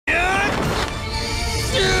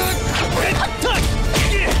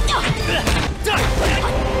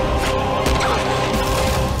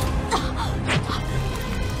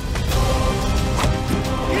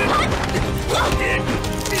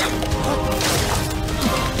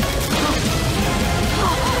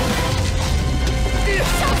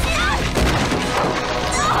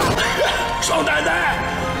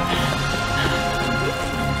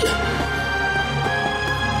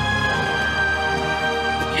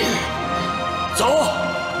走，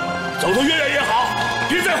走得越远越好，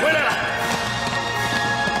别再回来了。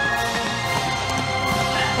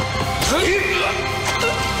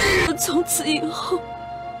从此以后，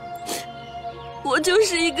我就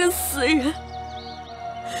是一个死人。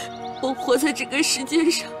我活在这个世界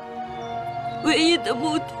上，唯一的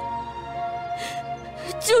目的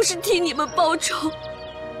就是替你们报仇。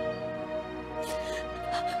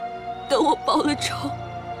等我报了仇，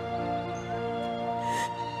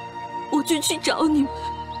我就去找你们。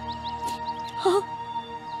好，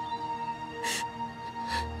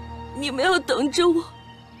你们要等着我，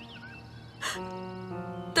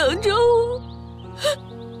等着我。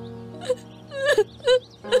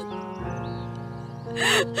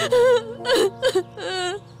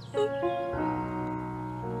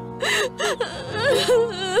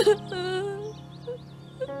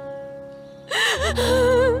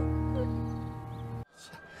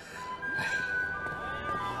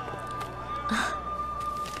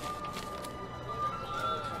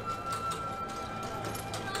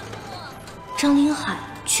张林海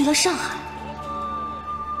去了上海。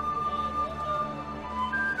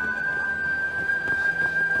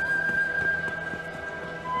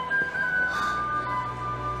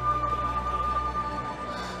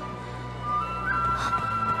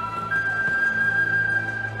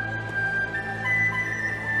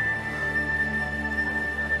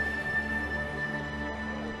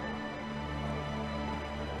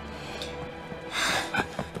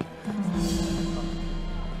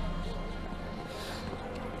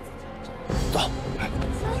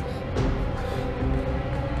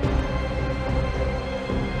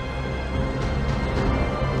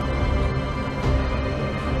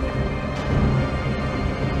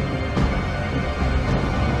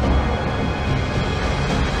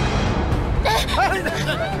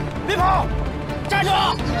别跑！站住！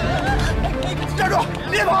站住！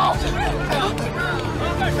别跑！谁？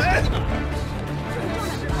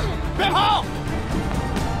别跑！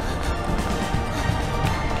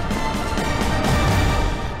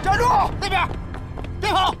站住！那边！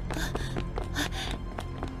别跑！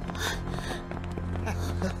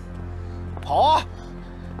跑啊！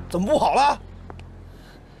怎么不跑了？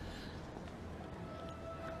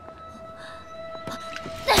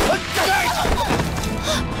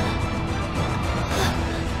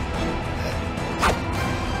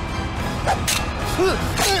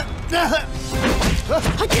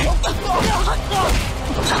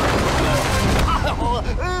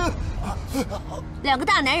 两个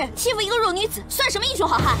大男人欺负一个弱女子，算什么英雄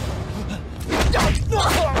好汉？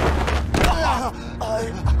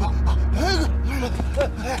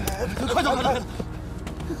快走，快走！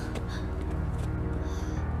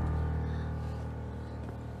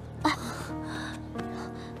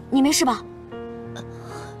你没事吧？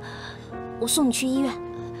我送你去医院。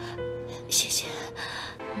谢谢。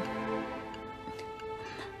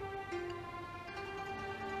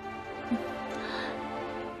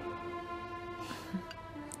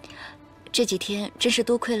这几天真是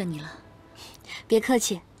多亏了你了。别客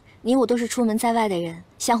气，你我都是出门在外的人，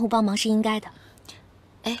相互帮忙是应该的。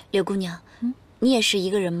哎，柳姑娘，你也是一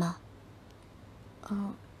个人吗？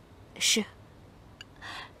是。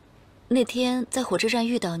那天在火车站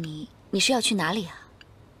遇到你，你是要去哪里啊？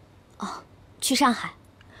哦，去上海。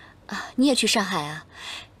啊，你也去上海啊？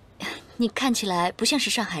你看起来不像是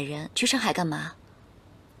上海人，去上海干嘛？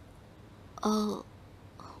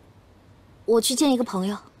我去见一个朋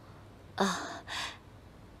友。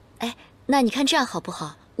 哎，那你看这样好不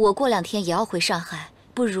好？我过2天也要回上海，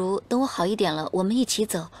不如等我好一点了，我们一起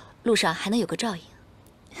走，路上还能有个照应。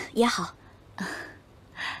也好。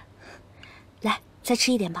来，再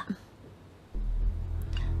吃一点吧。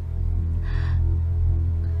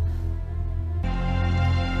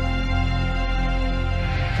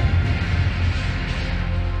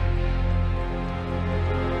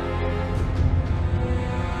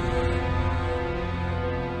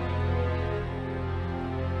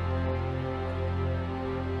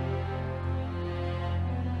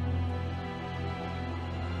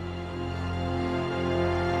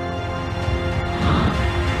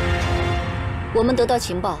我们得到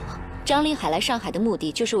情报，张林海来上海的目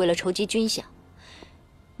的就是为了筹集军饷，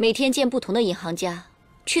每天见不同的银行家，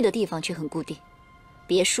去的地方却很固定，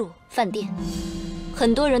别墅、饭店，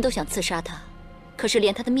很多人都想刺杀他，可是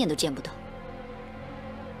连他的面都见不到。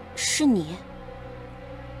是你？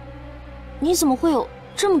你怎么会有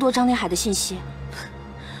这么多张林海的信息？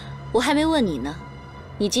我还没问你呢，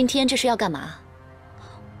你今天这是要干嘛？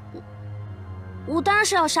我当然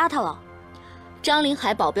是要杀他了。 张林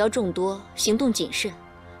海保镖众多，行动谨慎，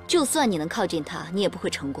就算你能靠近他，你也不会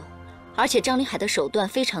成功。而且张林海的手段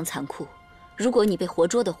非常残酷，如果你被活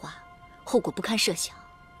捉的话，后果不堪设想。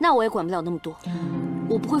那我也管不了那么多，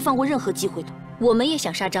我不会放过任何机会的。我们也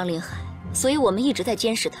想杀张林海，所以我们一直在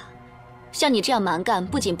监视他。像你这样蛮干，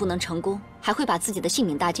不仅不能成功，还会把自己的性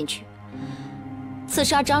命搭进去。刺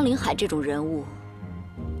杀张林海这种人物，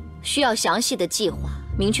需要详细的计划、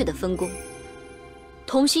明确的分工，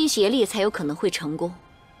同心协力才有可能会成功。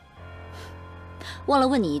忘了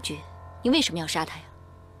问你一句，你为什么要杀他呀？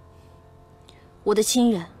我的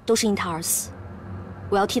亲人都是因他而死，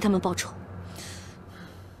我要替他们报仇。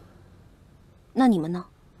那你们呢？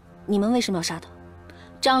你们为什么要杀他？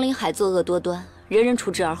张林海作恶多端，人人除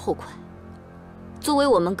之而后快。作为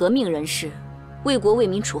我们革命人士，为国为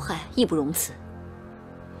民除害，义不容辞。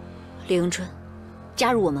李迎春，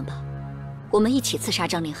加入我们吧，我们一起刺杀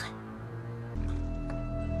张林海。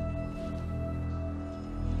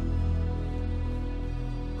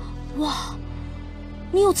哇，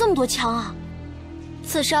你有这么多枪啊！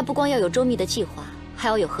刺杀不光要有周密的计划，还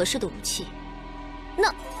要有合适的武器。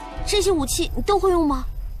那这些武器你都会用吗？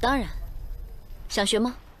当然。想学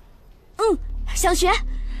吗？嗯，想学。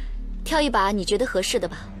挑一把你觉得合适的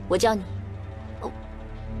吧，我教你。哦，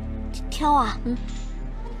挑啊。嗯。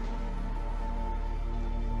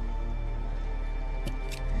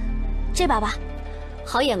这把吧。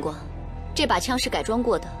好眼光，这把枪是改装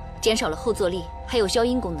过的，减少了后坐力，还有消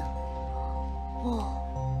音功能。哦，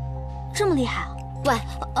这么厉害啊！喂，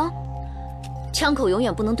啊，枪口永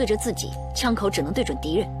远不能对着自己，枪口只能对准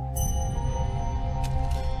敌人。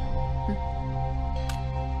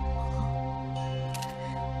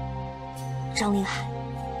张林海，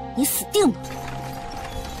你死定了！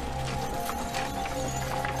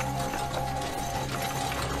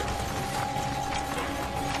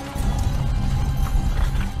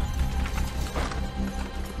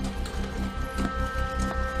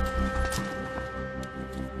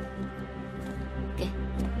给。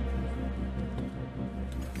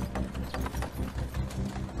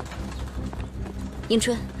迎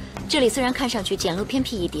春，这里虽然看上去简陋偏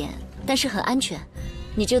僻一点，但是很安全。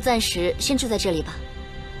你就暂时先住在这里吧。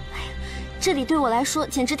哎呀，这里对我来说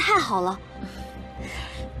简直太好了，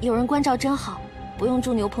有人关照真好，不用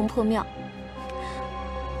住牛棚破庙。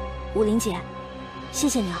武林姐，谢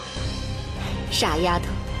谢你啊。傻丫头，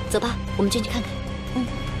走吧，我们进去看看。嗯。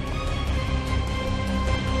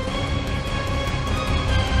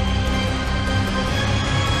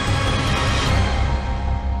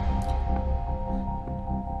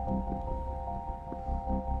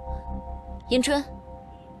迎春。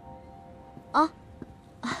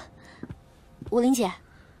武林姐，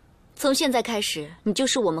从现在开始，你就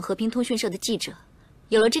是我们和平通讯社的记者。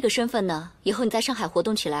有了这个身份呢，以后你在上海活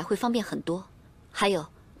动起来会方便很多。还有，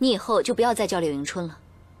你以后就不要再叫柳迎春了。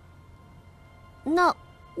那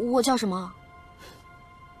我叫什么？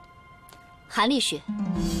韩立雪。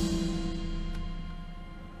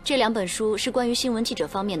这2本书是关于新闻记者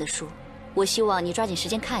方面的书，我希望你抓紧时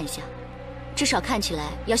间看一下，至少看起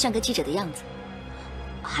来要像个记者的样子。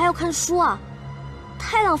还要看书啊？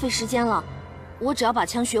太浪费时间了。我只要把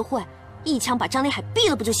枪学会，一枪把张林海毙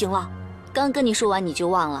了不就行了？刚跟你说完你就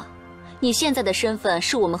忘了，你现在的身份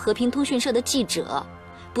是我们和平通讯社的记者，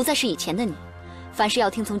不再是以前的你。凡事要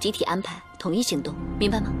听从集体安排，统一行动，明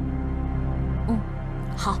白吗？嗯，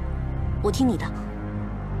好，我听你的。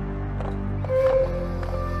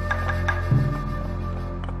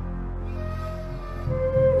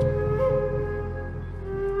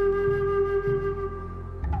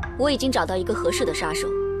我已经找到一个合适的杀手，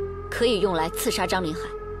可以用来刺杀张林海。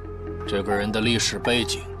这个人的历史背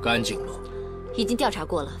景干净吗？已经调查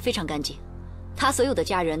过了，非常干净。他所有的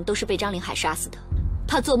家人都是被张林海杀死的，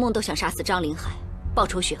他做梦都想杀死张林海，报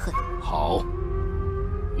仇雪恨。好，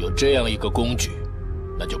有这样一个工具，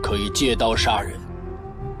那就可以借刀杀人，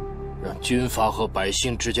让军阀和百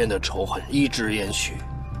姓之间的仇恨一直延续。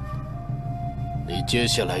你接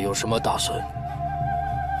下来有什么打算？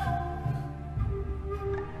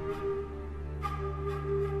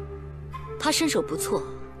他身手不错，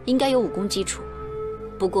应该有武功基础，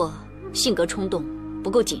不过性格冲动，不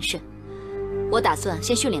够谨慎。我打算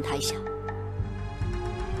先训练他一下。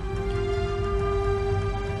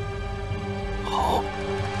好。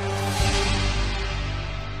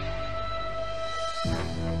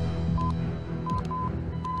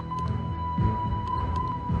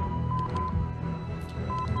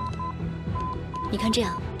你看这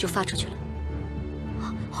样就发出去了，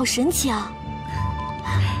好神奇啊！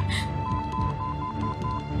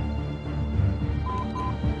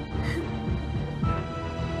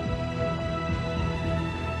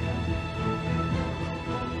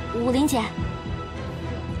武林姐，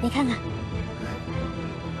你看看，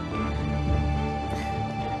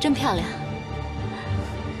真漂亮。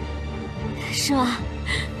是吗？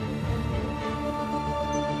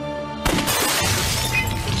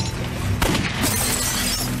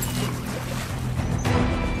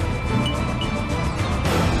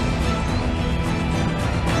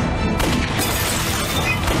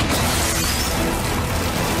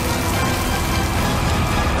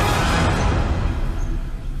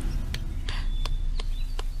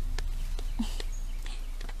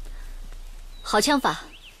好枪法，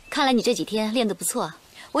看来你这几天练得不错啊。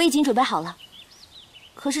我已经准备好了，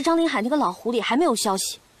可是张林海那个老狐狸还没有消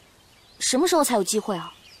息，什么时候才有机会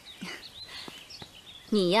啊？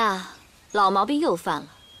你呀，老毛病又犯了，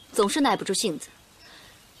总是耐不住性子。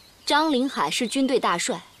张林海是军队大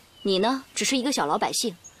帅，你呢只是一个小老百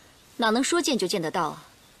姓，哪能说见就见得到啊？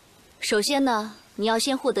首先呢，你要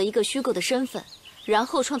先获得一个虚构的身份，然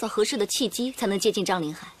后创造合适的契机，才能接近张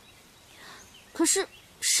林海。可是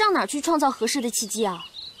上哪儿去创造合适的契机啊？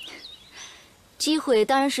机会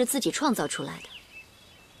当然是自己创造出来的。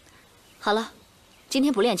好了，今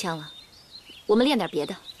天不练枪了，我们练点别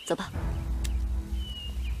的，走吧。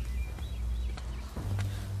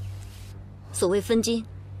所谓分筋，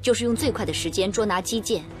就是用最快的时间捉拿肌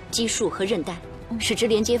腱、肌束和韧带，使之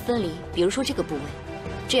连接分离。比如说这个部位，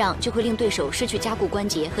这样就会令对手失去加固关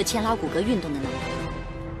节和牵拉骨骼运动的能力。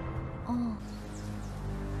哦。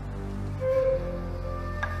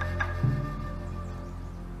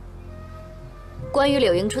关于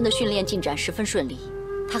柳迎春的训练进展十分顺利，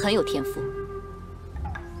她很有天赋。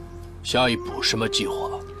下一步什么计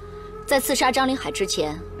划？在刺杀张林海之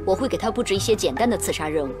前，我会给他布置一些简单的刺杀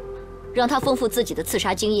任务，让他丰富自己的刺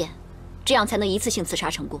杀经验，这样才能一次性刺杀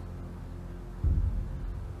成功。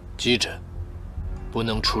记着，不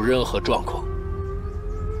能出任何状况。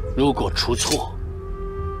如果出错，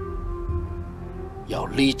要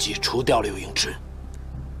立即除掉柳迎春。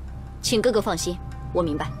请哥哥放心，我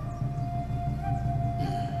明白。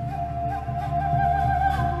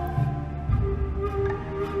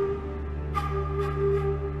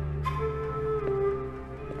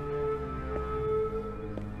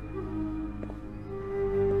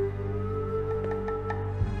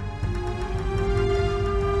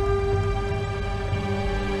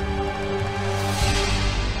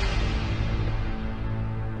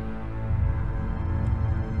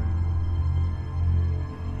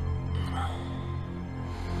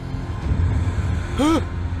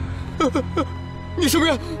你什么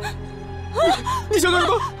人？你想干什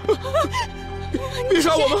么？别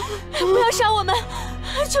杀我们！不要杀我们！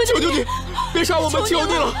求求你，别杀我们！求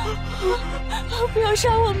你了！不要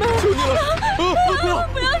杀我们！求你了！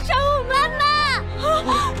不要杀我们！妈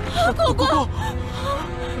妈，果果，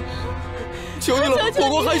求你了，果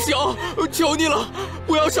果还小，求你了，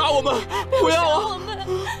不要杀我们！不要啊！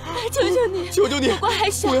求求你！求求你！果果还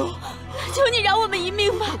小，不要！求你饶我们一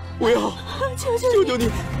命吧！不要！求求你！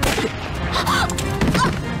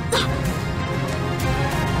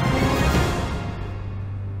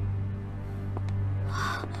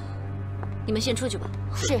你们先出去吧。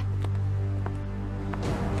是。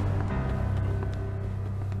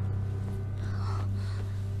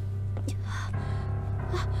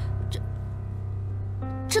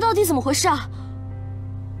这到底怎么回事啊？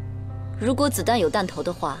如果子弹有弹头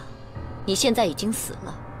的话，你现在已经死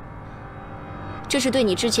了。这是对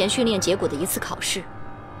你之前训练结果的一次考试，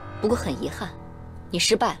不过很遗憾，你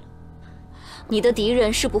失败了。你的敌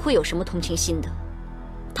人是不会有什么同情心的，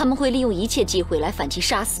他们会利用一切机会来反击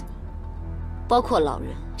杀死你，包括老人、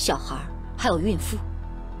小孩，还有孕妇。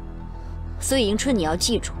所以迎春，你要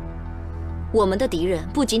记住，我们的敌人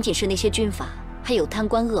不仅仅是那些军阀，还有贪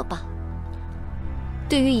官恶霸。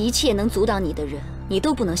对于一切能阻挡你的人，你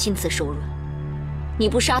都不能心慈手软。你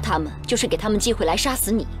不杀他们，就是给他们机会来杀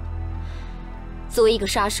死你。作为一个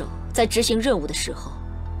杀手，在执行任务的时候，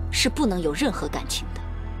是不能有任何感情的。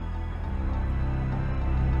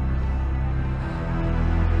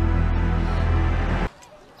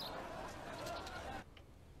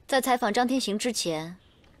在采访张天行之前，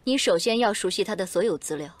你首先要熟悉他的所有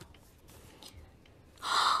资料。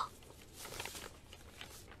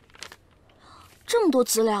这么多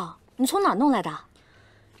资料，你从哪儿弄来的？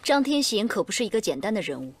张天行可不是一个简单的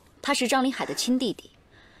人物，他是张林海的亲弟弟，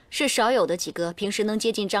是少有的几个平时能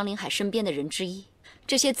接近张林海身边的人之一。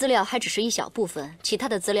这些资料还只是一小部分，其他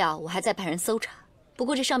的资料我还在派人搜查。不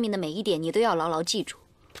过这上面的每一点你都要牢牢记住，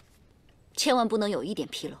千万不能有一点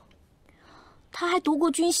纰漏。他还读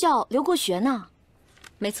过军校，留过学呢。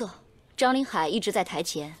没错，张林海一直在台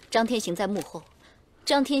前，张天行在幕后。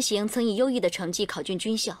张天行曾以优异的成绩考进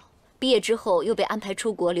军校，毕业之后又被安排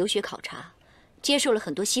出国留学考察，接受了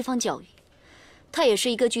很多西方教育。他也是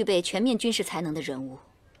一个具备全面军事才能的人物，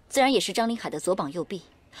自然也是张林海的左膀右臂。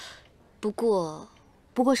不过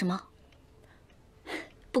什么？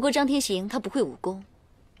过张天行他不会武功，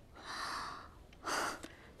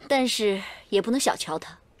但是也不能小瞧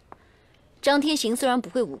他。张天行虽然不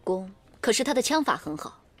会武功，可是他的枪法很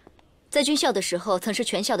好，在军校的时候曾是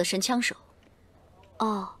全校的神枪手。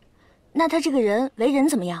哦，那他这个人为人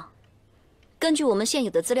怎么样？根据我们现有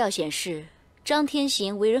的资料显示，张天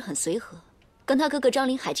行为人很随和，跟他哥哥张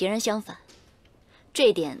林海截然相反。这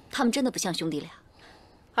一点他们真的不像兄弟俩。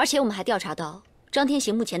而且我们还调查到，张天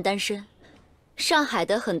行目前单身，上海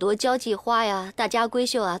的很多交际花呀、大家闺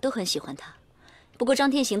秀啊都很喜欢他。不过张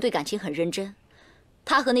天行对感情很认真，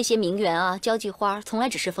他和那些名媛啊、交际花从来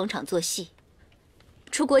只是逢场作戏。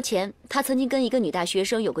出国前，他曾经跟一个女大学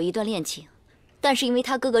生有过一段恋情，但是因为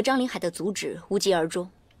他哥哥张林海的阻止，无疾而终。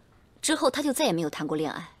之后他就再也没有谈过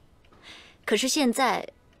恋爱。可是现在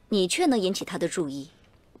你却能引起他的注意，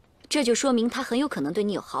这就说明他很有可能对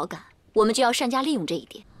你有好感，我们就要善加利用这一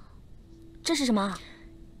点。这是什么？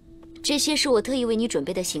这些是我特意为你准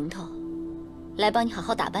备的行头，来帮你好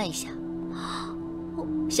好打扮一下。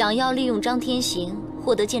想要利用张天行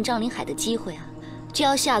获得见张林海的机会啊，就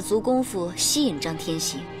要下足功夫吸引张天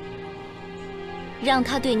行，让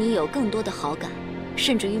他对你有更多的好感，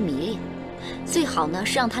甚至于迷恋。最好呢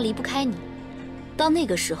是让他离不开你，到那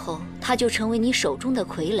个时候他就成为你手中的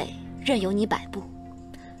傀儡，任由你摆布，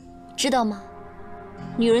知道吗？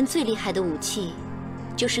女人最厉害的武器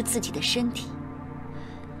就是自己的身体，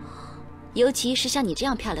尤其是像你这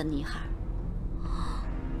样漂亮的女孩。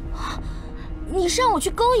你是让我去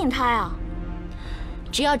勾引他呀？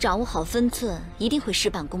只要掌握好分寸，一定会事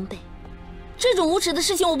半功倍。这种无耻的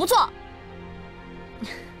事情我不做。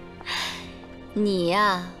你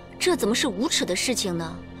呀，这怎么是无耻的事情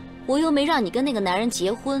呢？我又没让你跟那个男人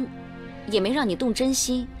结婚，也没让你动真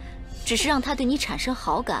心，只是让他对你产生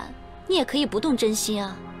好感，你也可以不动真心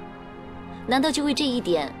啊。难道就为这一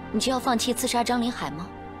点，你就要放弃刺杀张林海吗？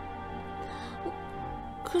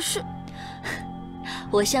可是，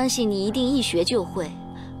我相信你一定一学就会，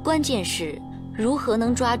关键是如何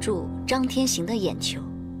能抓住张天行的眼球。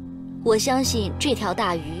我相信这条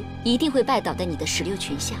大鱼一定会拜倒在你的石榴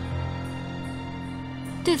裙下。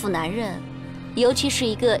对付男人，尤其是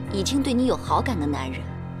一个已经对你有好感的男人，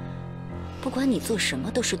不管你做什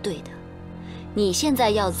么都是对的。你现在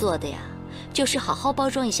要做的呀，就是好好包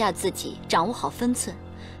装一下自己，掌握好分寸，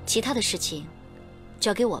其他的事情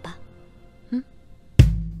交给我吧。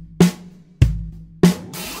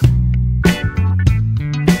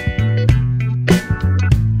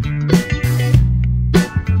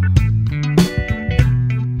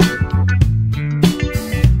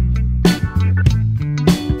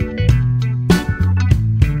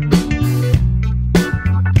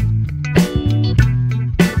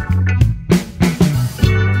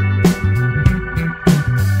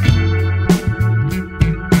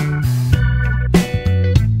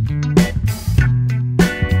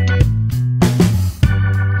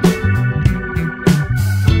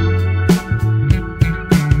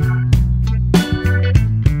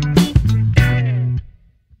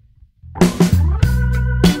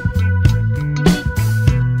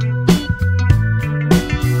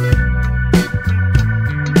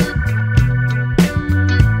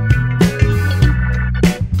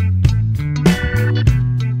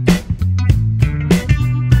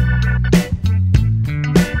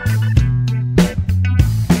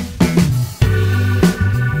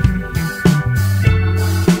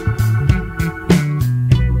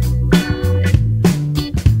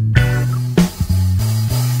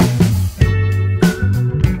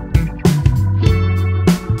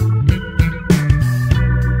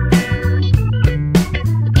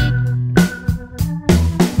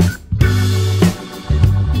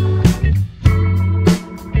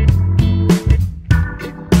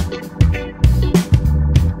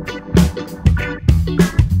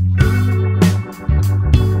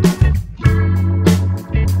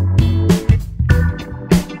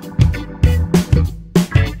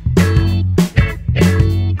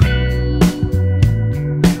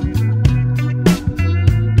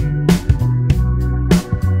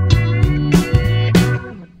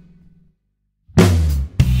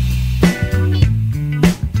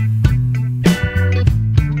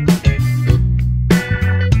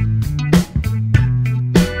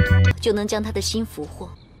就能将他的心俘获。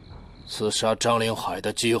刺杀张林海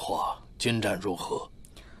的计划进展如何？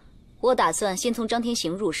我打算先从张天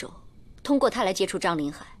行入手，通过他来接触张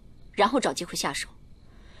林海，然后找机会下手。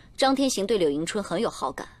张天行对柳迎春很有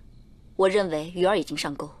好感，我认为鱼儿已经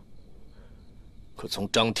上钩。可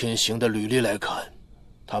从张天行的履历来看，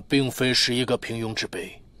他并非是一个平庸之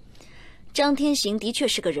辈。张天行的确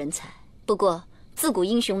是个人才，不过自古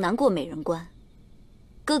英雄难过美人关。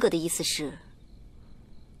哥哥的意思是？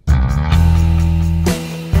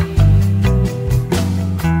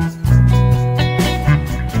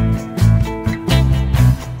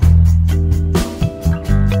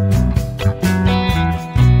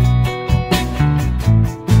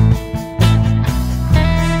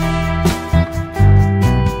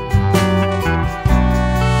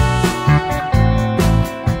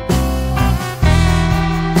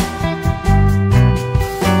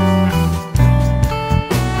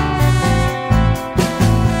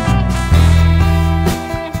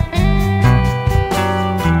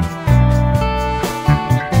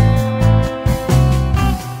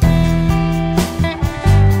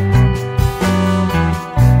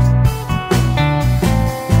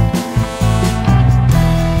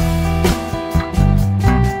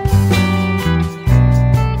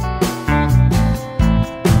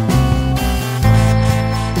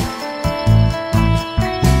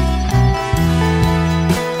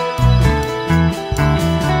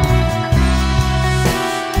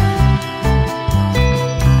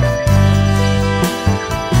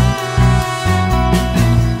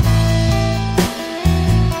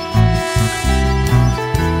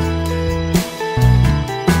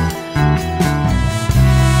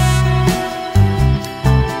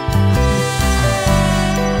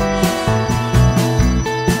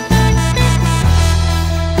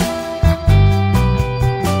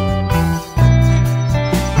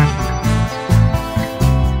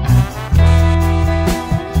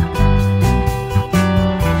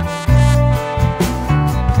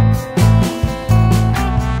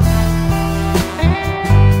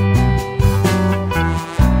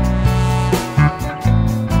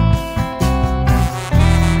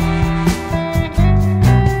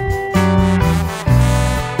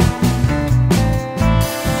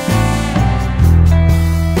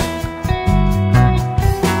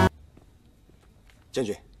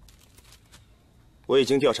我已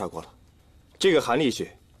经调查过了，这个韩立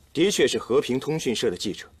雪的确是和平通讯社的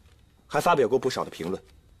记者，还发表过不少的评论。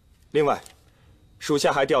另外，属下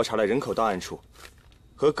还调查了人口档案处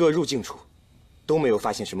和各入境处，都没有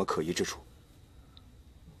发现什么可疑之处。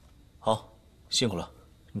好，辛苦了，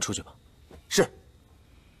你出去吧。是。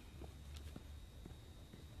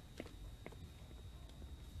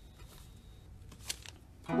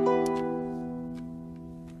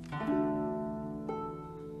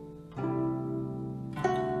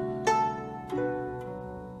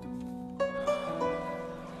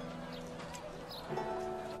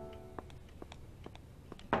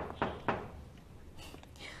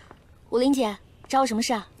武林姐，找我什么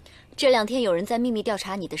事啊？这2天有人在秘密调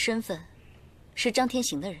查你的身份，是张天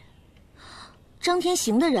行的人。张天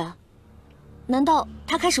行的人？难道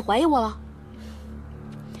他开始怀疑我了？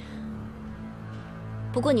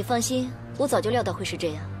不过你放心，我早就料到会是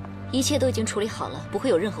这样，一切都已经处理好了，不会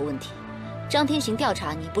有任何问题。张天行调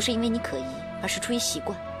查你，不是因为你可疑，而是出于习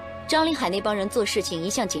惯。张林海那帮人做事情一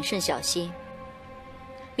向谨慎小心，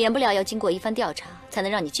免不了要经过一番调查，才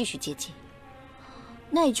能让你继续接近。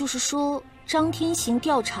那也就是说，张天行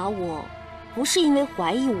调查我，不是因为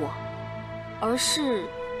怀疑我，而是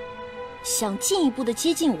想进一步的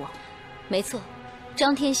接近我。没错，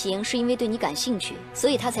张天行是因为对你感兴趣，所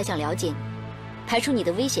以他才想了解你，排除你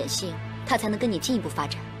的危险性，他才能跟你进一步发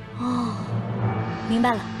展。哦，明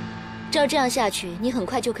白了。照这样下去，你很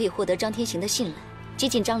快就可以获得张天行的信任，接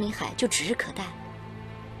近张林海就指日可待。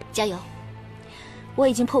加油！我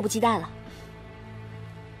已经迫不及待了。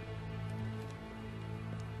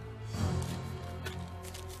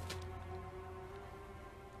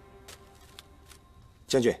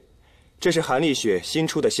将军，这是韩立雪新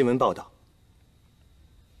出的新闻报道。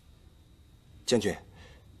将军，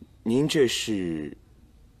您这是？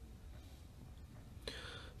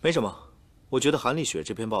没什么，我觉得韩立雪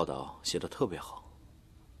这篇报道写得特别好。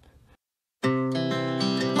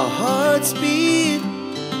Our hearts beat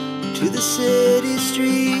to the city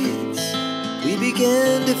streets. We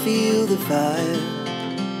began to feel the fire.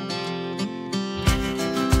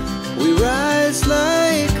 We rise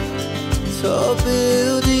like tall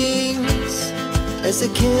buildings as the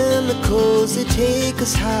chemicals they take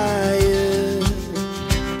us higher.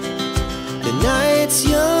 The night's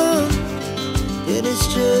young and it's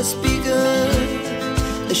just begun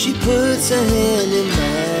as she puts her hand in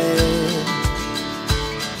mine.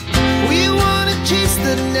 We wanna chase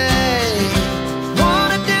the night,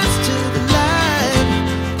 wanna dance to the light,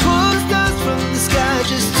 pull the stars from the sky,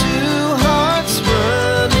 just two hearts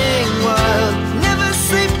running wild. Never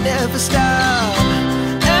sleep, never stop,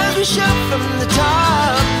 as we shout from the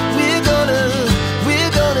top.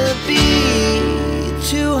 We're gonna be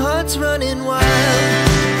two hearts running wild.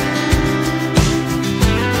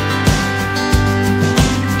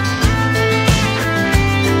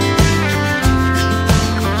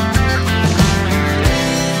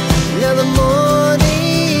 Now the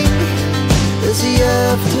morning is the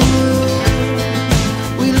afternoon.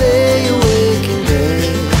 We lay awake in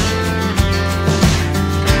bed.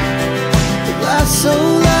 The laughs so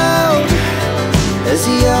loud as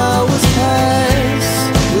the hours pass.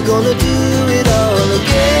 We're gonna do it all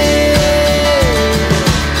again.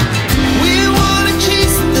 We wanna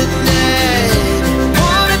chase the night,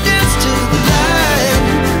 wanna dance to the light,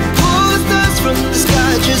 pull the stars from the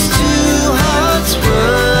sky, just two hearts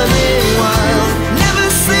running wild. Never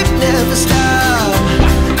sleep, never stop,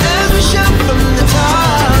 as we shout from the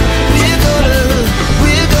top. We're gonna be,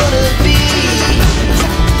 we're gonna.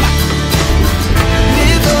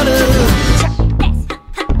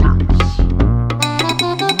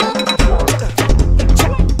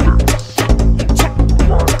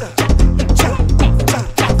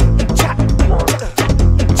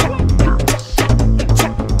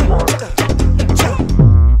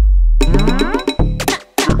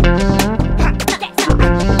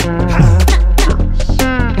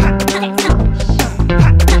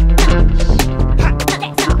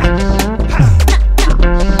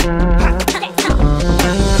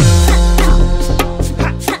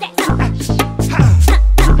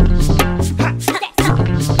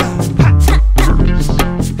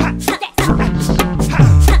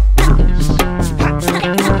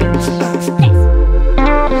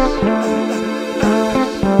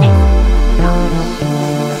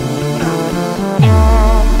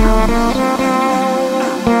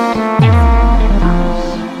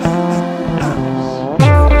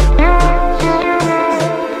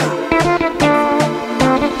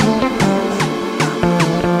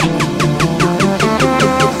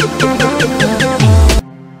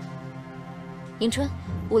迎春，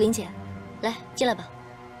武林姐，来进来吧。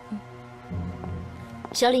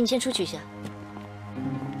小李，你先出去一下。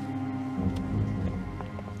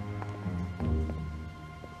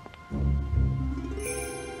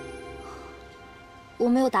我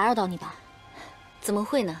没有打扰到你吧？怎么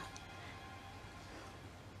会呢？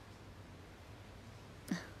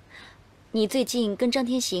你最近跟张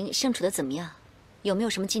天行相处的怎么样？有没有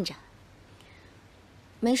什么进展？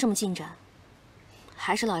没什么进展，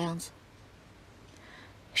还是老样子。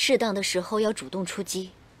适当的时候要主动出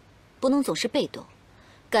击，不能总是被动。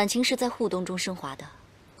感情是在互动中升华的。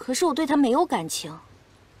可是我对他没有感情。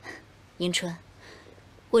迎春，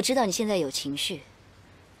我知道你现在有情绪，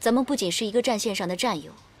咱们不仅是一个战线上的战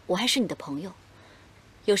友，我还是你的朋友。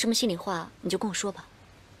有什么心里话你就跟我说吧。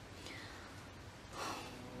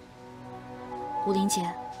武林姐，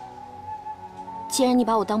既然你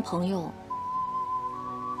把我当朋友，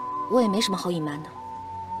我也没什么好隐瞒的。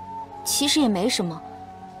其实也没什么，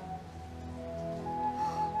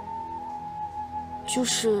就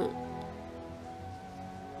是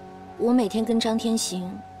我每天跟张天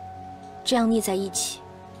行这样腻在一起，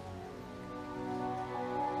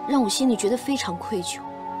让我心里觉得非常愧疚。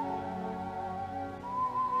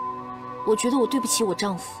我觉得我对不起我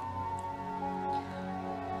丈夫。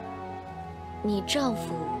你丈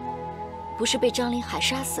夫不是被张林海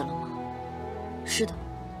杀死了吗？是的，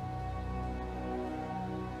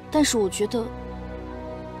但是我觉得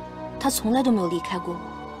他从来都没有离开过我，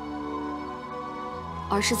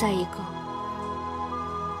而是在一个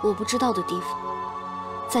我不知道的地方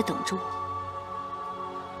在等着我。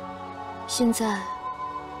现在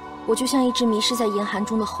我就像一只迷失在严寒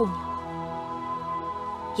中的候鸟，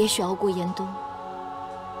也许熬过严冬，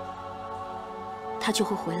他就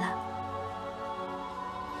会回来。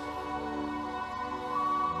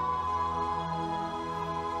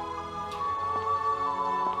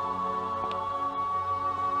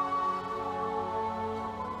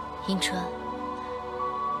迎春，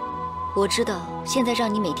我知道现在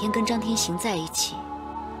让你每天跟张天行在一起，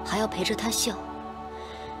还要陪着他笑，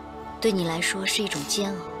对你来说是一种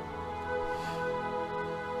煎熬。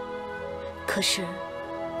可是，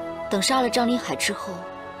等杀了张林海之后，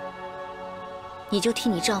你就替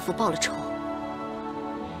你丈夫报了仇，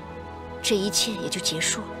这一切也就结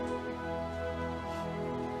束了。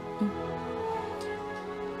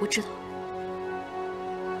我知道。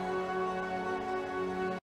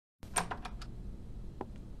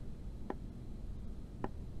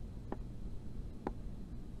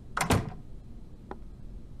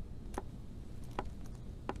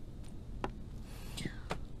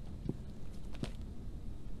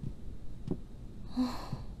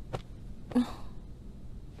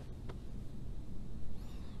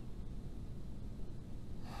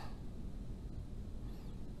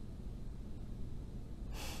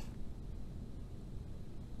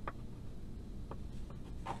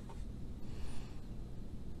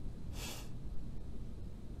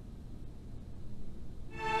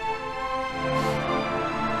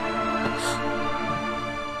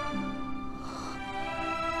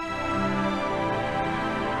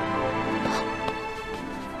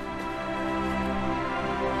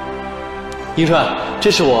迎春，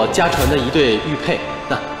这是我家传的一对玉佩，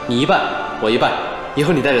那你一半，我一半，以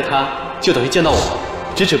后你带着它，就等于见到我，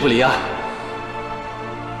咫尺不离啊！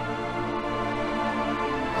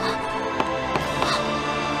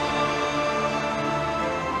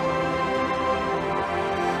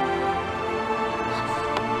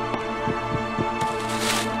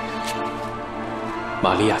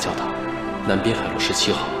玛利亚教堂，南滨海路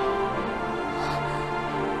17号。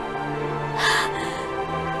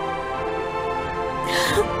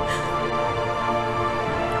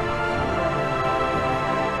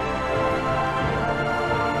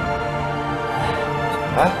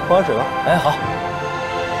来，喝碗水吧。哎，好。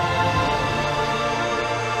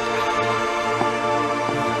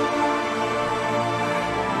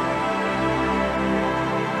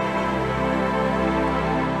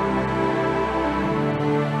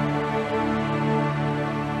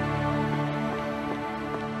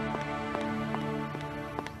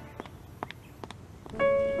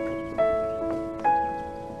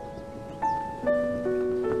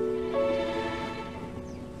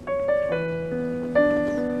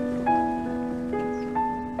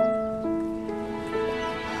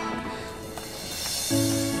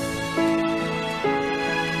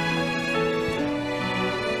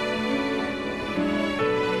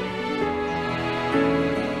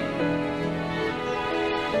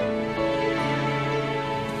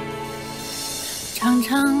常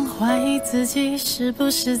常怀疑自己是不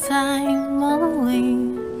是在梦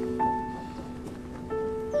里，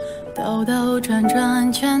兜兜转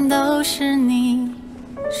转全都是你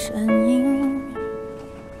身影。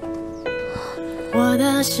我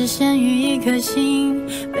的视线与一颗心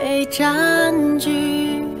被占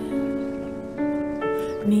据，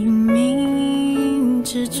冥冥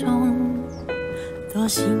之中都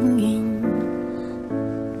幸运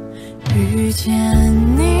遇见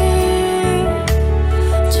你，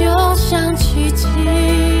就像奇迹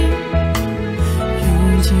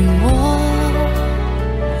用尽我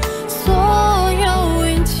所有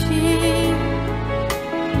运气。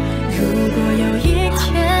如果有一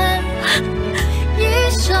天一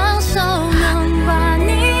双手能把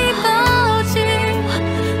你抱紧，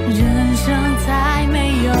人生再没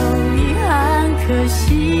有遗憾可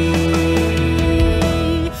惜。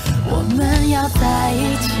我们要在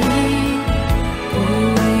一起，不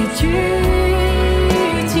畏惧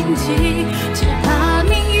荆棘，只怕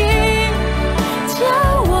命运将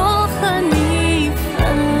我和你分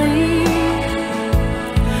离。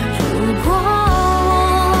如果我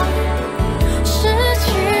失去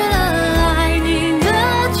了爱你的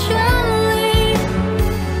权利，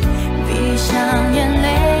闭上眼泪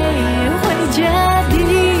会决定。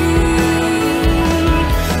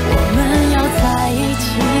我们要在一起，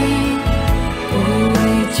不畏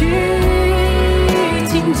惧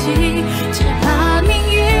荆棘，只怕命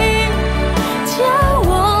运将我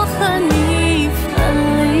和你分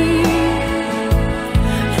离。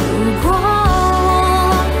如果我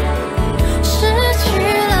失去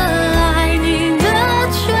了爱你的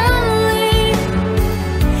权利，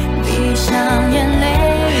闭上眼泪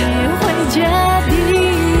会决定。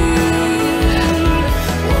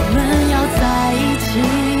我们要在一起，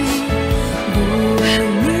不为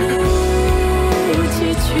你崎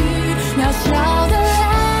岖渺小的爱，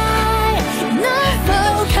能否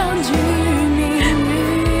抗拒命运？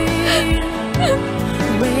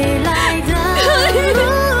未来的路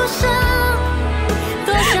上，多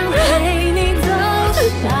想陪你走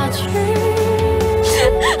下去。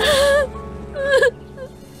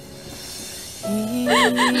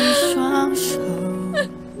一双手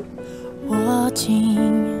握紧，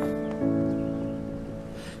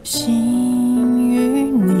心与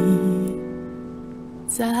你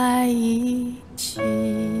在一起。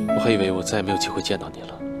我还以为我再也没有机会见到你了。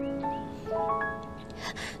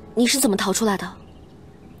你是怎么逃出来的？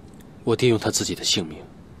我爹用他自己的性命，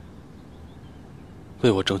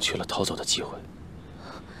为我争取了逃走的机会。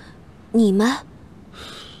你们？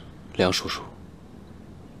梁叔叔、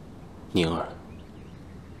宁儿、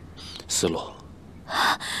思洛，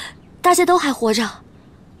大家都还活着。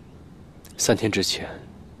3天之前，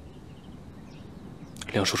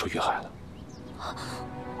梁叔叔遇害了。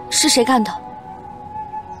是谁干的？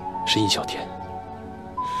是殷小天。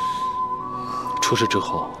出事之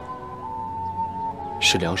后，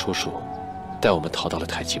是梁叔叔带我们逃到了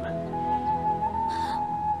太极门。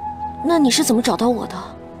那你是怎么找到我的？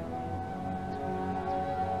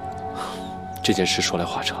这件事说来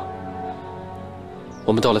话长。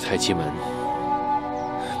我们到了太极门，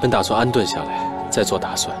本打算安顿下来再做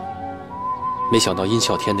打算，没想到殷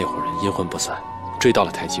孝天那伙人阴魂不散，追到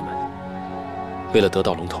了太极门。为了得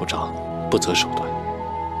到龙头杖，不择手段。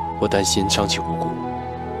我担心伤其无辜，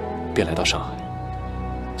便来到上海，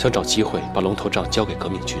想找机会把龙头杖交给革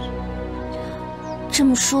命军。这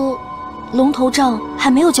么说，龙头杖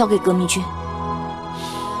还没有交给革命军？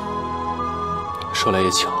说来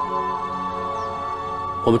也巧，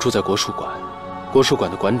我们住在国术馆，国术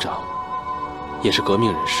馆的馆长也是革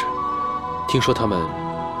命人士。听说他们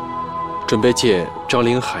准备借张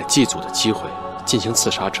灵海祭祖的机会进行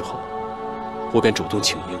刺杀之后，我便主动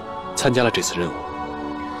请缨，参加了这次任务。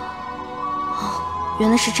哦，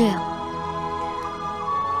原来是这样。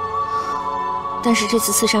但是这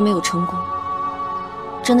次刺杀没有成功，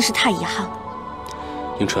真的是太遗憾了。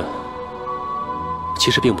迎春，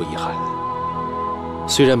其实并不遗憾。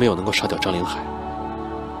虽然没有能够杀掉张灵海，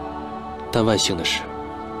但万幸的是，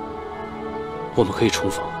我们可以重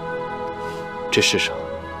逢。这世上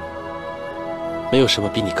没有什么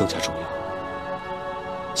比你更加重要。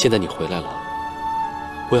现在你回来了，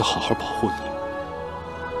我要好好保护你，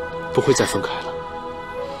不会再分开了。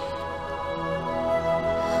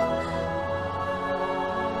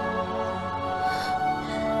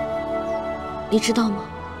你知道吗？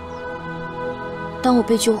当我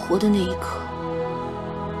被救活的那一刻，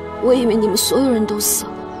我以为你们所有人都死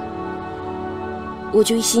了，我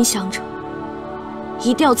就一心想着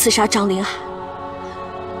一定要刺杀张灵海。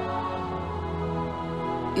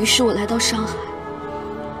于是我来到上海，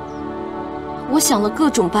我想了各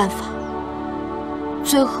种办法，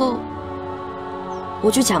最后我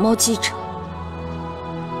就假冒记者，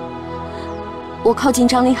我靠近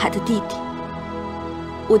张灵海的弟弟，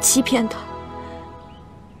我欺骗他，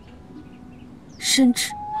甚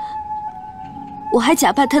至我还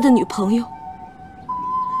假扮他的女朋友。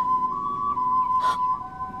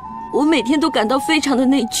我每天都感到非常的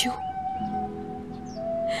内疚，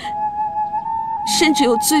甚至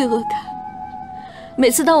有罪恶感。每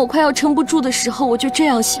次当我快要撑不住的时候，我就这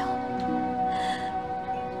样想：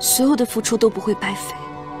所有的付出都不会白费，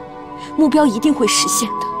目标一定会实现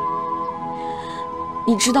的。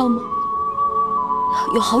你知道吗？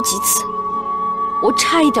有好几次，我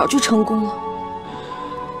差一点就成功了。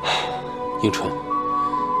迎春，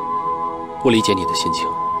我理解你的心情，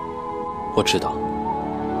我知道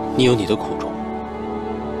你有你的苦衷。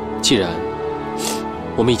既然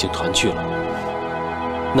我们已经团聚了，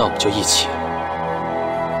那我们就一起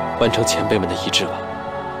完成前辈们的遗志吧。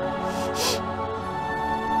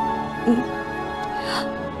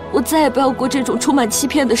我再也不要过这种充满欺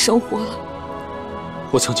骗的生活了。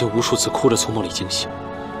我曾经无数次哭着从梦里惊醒，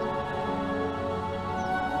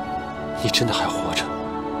你真的还活着，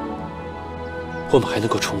我们还能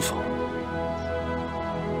够重逢，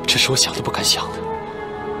这是我想都不敢想的。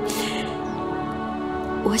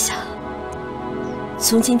我想，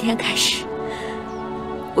从今天开始，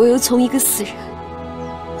我又从一个死人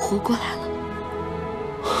活过来了。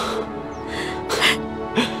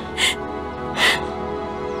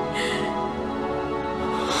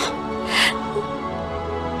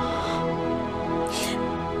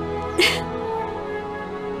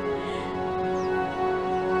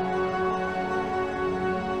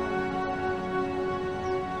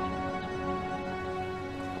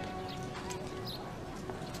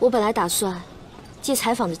我本来打算借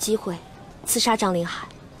采访的机会刺杀张林海，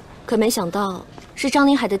可没想到是张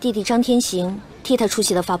林海的弟弟张天行替他出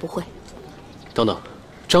席了发布会。等等，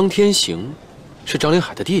张天行是张林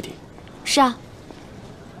海的弟弟？是啊，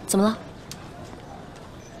怎么了？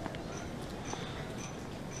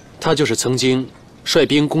他就是曾经率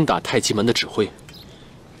兵攻打太极门的指挥。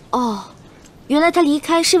哦，原来他离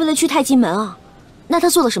开是为了去太极门啊？那他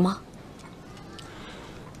做了什么？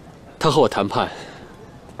他和我谈判，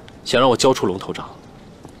想让我交出龙头长，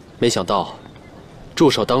没想到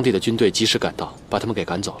驻守当地的军队及时赶到，把他们给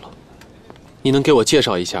赶走了。你能给我介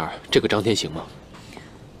绍一下这个张天行吗？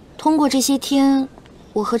通过这些天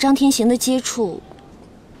我和张天行的接触，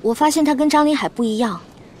我发现他跟张林海不一样，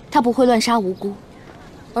他不会乱杀无辜，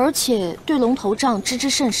而且对龙头杖知之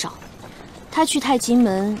甚少。他去太极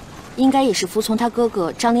门应该也是服从他哥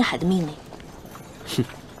哥张林海的命令。哼，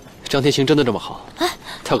张天行真的这么好？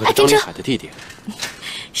他可是张林海的弟弟。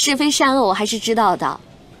是非善恶我还是知道的。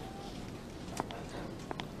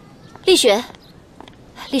丽雪，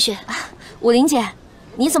丽雪，武玲姐，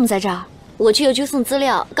你怎么在这儿？我去邮局送资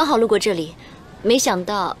料，刚好路过这里，没想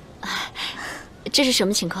到，这是什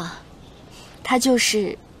么情况？他就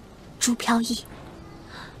是朱飘逸。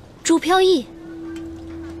朱飘逸？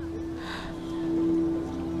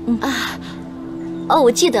哦，我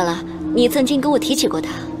记得了，你曾经跟我提起过他。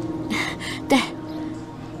对，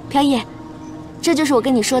飘逸，这就是我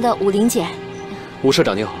跟你说的武玲姐。武社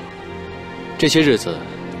长你好，这些日子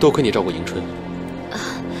多亏你照顾迎春。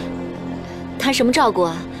谈什么照顾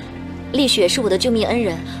啊？丽雪是我的救命恩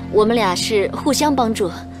人，我们俩是互相帮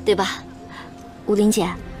助，对吧？武玲姐，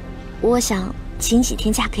我想请几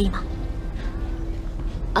天假，可以吗？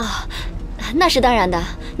啊，那是当然的，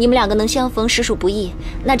你们两个能相逢实属不易。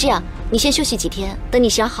那这样，你先休息几天，等你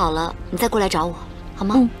想好了，你再过来找我，好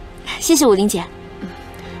吗？谢谢武玲姐。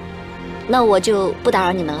那我就不打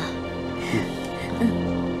扰你们了。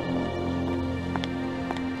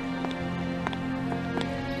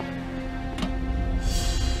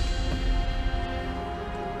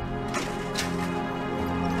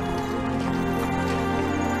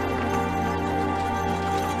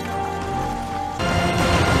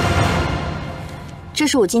这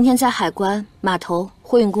是我今天在海关、码头、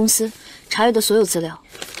货运公司查阅的所有资料，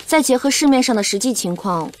再结合市面上的实际情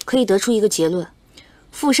况，可以得出一个结论：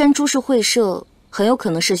富山株式会社很有可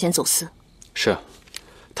能涉嫌走私。是，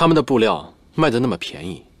他们的布料卖得那么便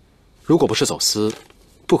宜，如果不是走私，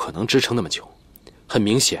不可能支撑那么久。很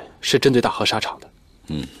明显是针对大和纱厂的。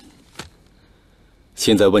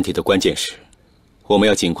现在问题的关键是，我们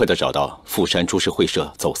要尽快地找到富山株式会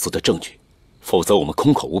社走私的证据，否则我们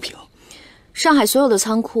空口无凭。上海所有的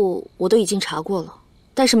仓库我都已经查过了，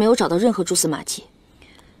但是没有找到任何蛛丝马迹。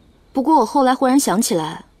不过我后来忽然想起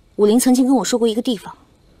来，武林曾经跟我说过一个地方。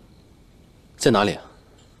在哪里啊？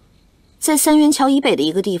在三元桥以北的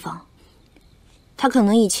一个地方。他可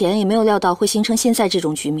能以前也没有料到会形成现在这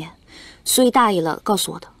种局面，所以大意了告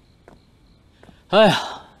诉我的。哎呀，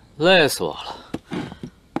累死我了！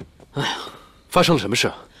哎呀，发生了什么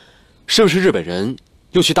事？是不是日本人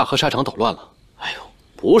又去大和纱厂捣乱了？哎呦，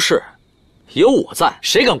不是。有我在，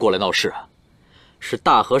谁敢过来闹事啊？是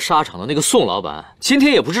大和纱厂的那个宋老板，今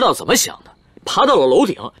天也不知道怎么想的，爬到了楼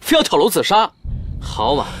顶，非要跳楼自杀。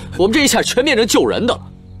好嘛，我们这一下全变成救人的了。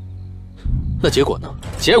那结果呢？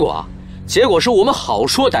结果是我们好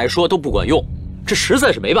说歹说都不管用，这实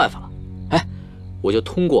在是没办法了。哎，我就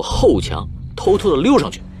通过后墙偷偷的溜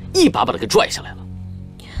上去，一把把他给拽下来了。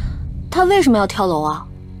他为什么要跳楼啊？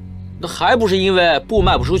那还不是因为布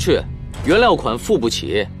卖不出去，原料款付不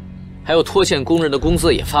起，还有拖欠工人的工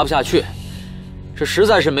资也发不下去，这实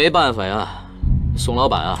在是没办法呀。宋老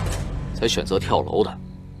板啊，才选择跳楼的。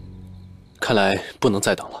看来不能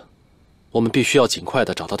再等了，我们必须要尽快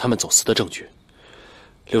的找到他们走私的证据。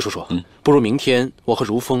刘叔叔，不如明天我和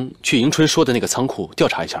如风去迎春说的那个仓库调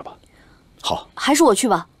查一下吧。好，还是我去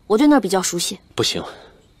吧，我对那儿比较熟悉。不行，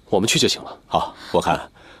我们去就行了。好，我看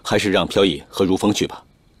还是让飘逸和如风去吧，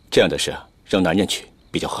这样的事让男人去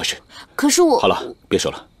比较合适。可是我……好了，别说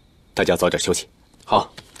了，大家早点休息。好。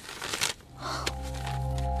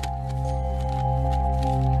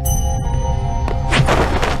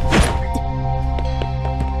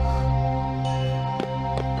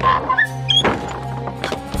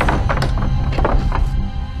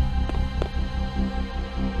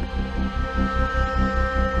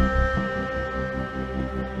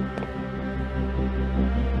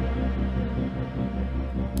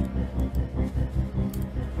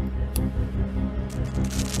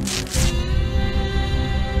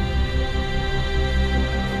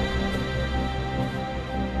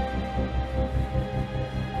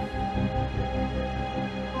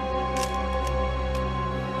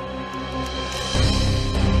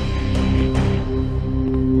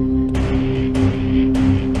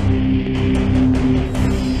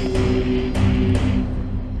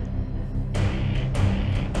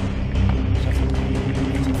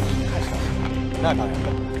那当然。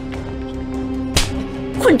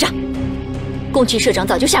混账！宫崎社长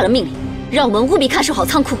早就下了命令，让我们务必看守好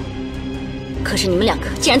仓库。可是你们两个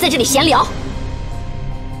竟然在这里闲聊！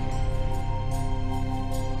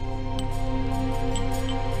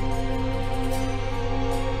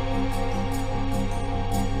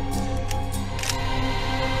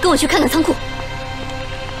跟我去看看仓库。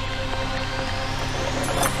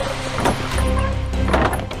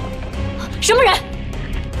什么人？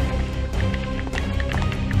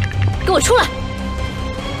给我出来！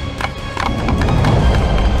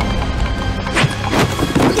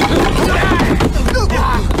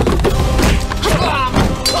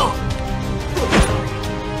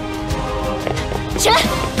起来，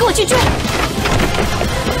跟我去追！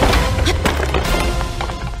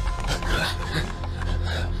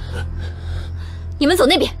你们走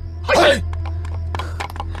那边。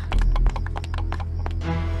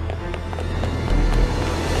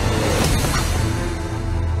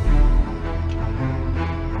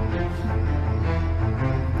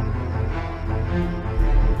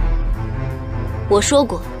我说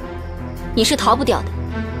过，你是逃不掉的，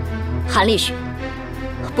韩立雪。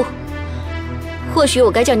不，或许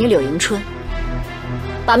我该叫你柳迎春。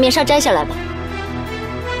把面纱摘下来吧。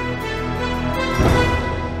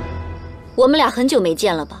我们俩很久没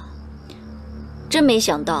见了吧？真没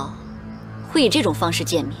想到会以这种方式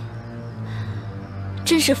见面，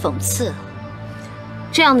真是讽刺啊！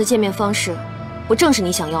这样的见面方式，不正是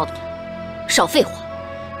你想要的吗？少废话，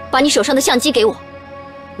把你手上的相机给我。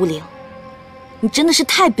吴玲，你真的是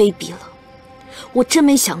太卑鄙了！我真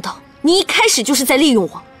没想到，你一开始就是在利用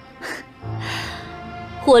我。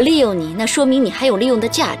我利用你，那说明你还有利用的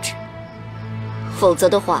价值。否则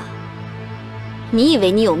的话，你以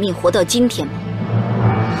为你有命活到今天吗？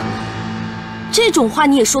这种话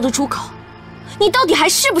你也说得出口？你到底还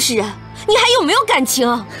是不是人？你还有没有感情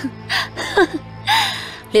啊？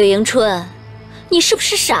柳迎春，你是不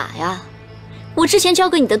是傻呀？我之前教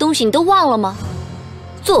给你的东西你都忘了吗？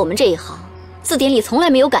做我们这一行，字典里从来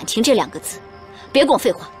没有感情这2个字。别跟我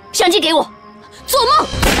废话，相机给我！做梦！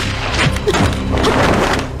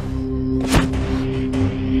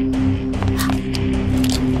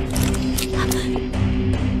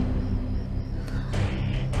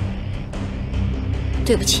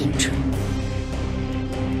对不起，迎春，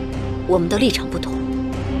我们的立场不同。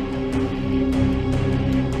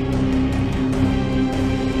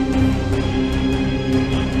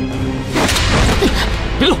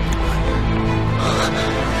别动！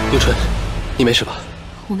迎春，你没事吧？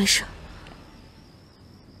我没事。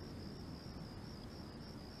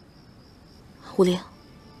吴玲，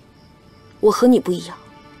我和你不一样，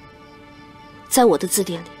在我的字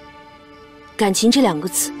典里，感情这2个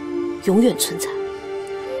字永远存在。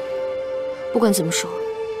不管怎么说，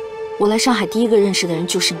我来上海第一个认识的人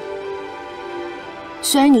就是你。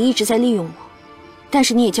虽然你一直在利用我，但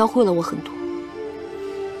是你也教会了我很多。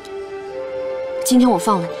今天我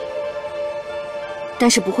放了你，但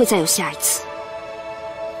是不会再有下一次。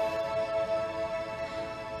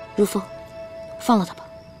如风，放了他吧。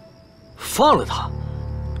放了他？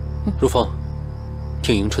如风，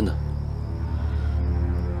听迎春的。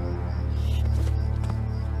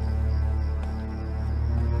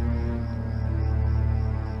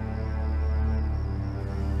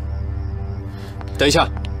等一下，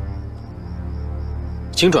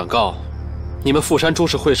请转告你们富山株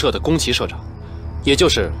式会社的宫崎社长，也就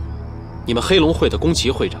是你们黑龙会的宫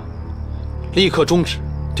崎会长，立刻终止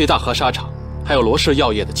对大和纱厂还有罗氏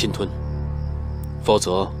药业的侵吞，否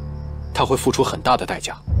则他会付出很大的代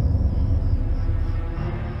价。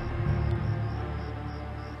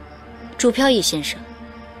朱飘逸先生，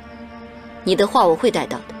你的话我会带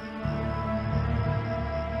到的。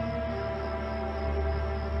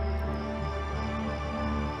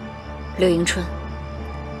刘迎春，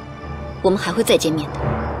我们还会再见面的。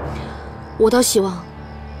我倒希望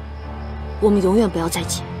我们永远不要再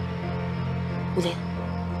见。吴莲，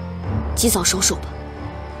及早收手吧。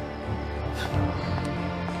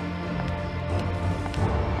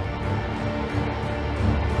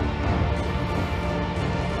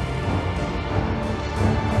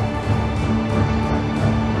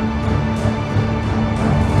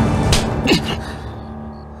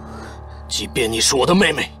即便你是我的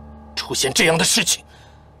妹妹，出现这样的事情，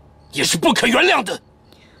也是不可原谅的。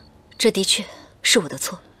这的确是我的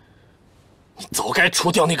错。你早该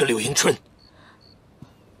除掉那个柳迎春。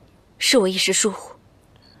是我一时疏忽，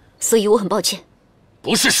所以我很抱歉。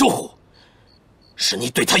不是疏忽，是你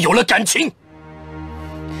对她有了感情。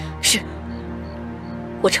是，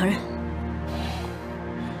我承认。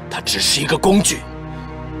她只是一个工具，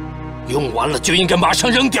用完了就应该马上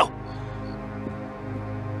扔掉。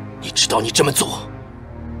你知道你这么做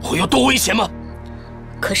会有多危险吗？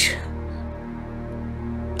可是，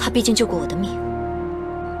他毕竟救过我的命。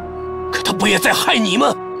可他不也在害你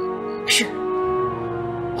吗？是。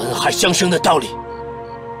恩害相生的道理，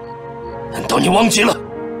难道你忘记了？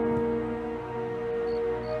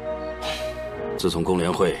自从工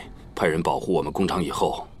联会派人保护我们工厂以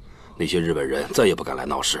后，那些日本人再也不敢来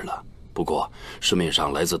闹事了。不过，市面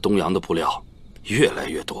上来自东洋的布料越来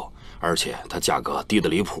越多，而且它价格低得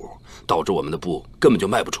离谱，导致我们的布根本就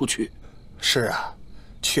卖不出去。是啊，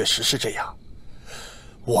确实是这样。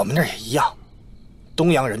我们那儿也一样，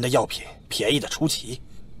东洋人的药品便宜的出奇。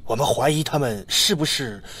我们怀疑他们是不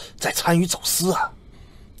是在参与走私啊？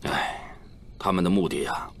哎，他们的目的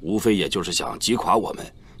啊，无非也就是想击垮我们，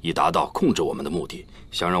以达到控制我们的目的，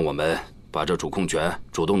想让我们把这主控权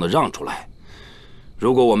主动的让出来。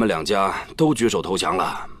如果我们两家都举手投降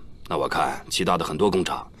了，那我看其他的很多工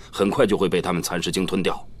厂很快就会被他们蚕食鲸吞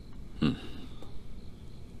掉。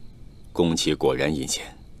宫崎果然阴险。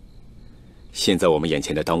现在我们眼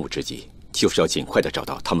前的当务之急，就是要尽快的找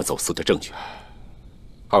到他们走私的证据。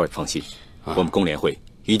二位放心，我们工联会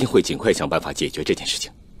一定会尽快想办法解决这件事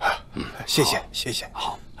情。谢谢，谢谢。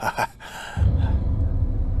好。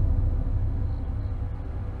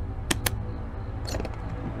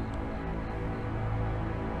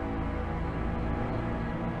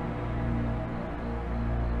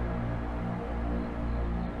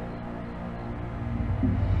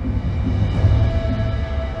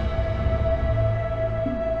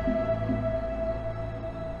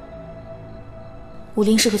武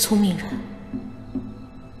林是个聪明人，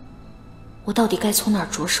我到底该从哪儿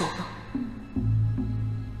着手呢？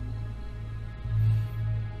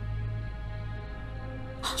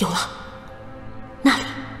有了，那里。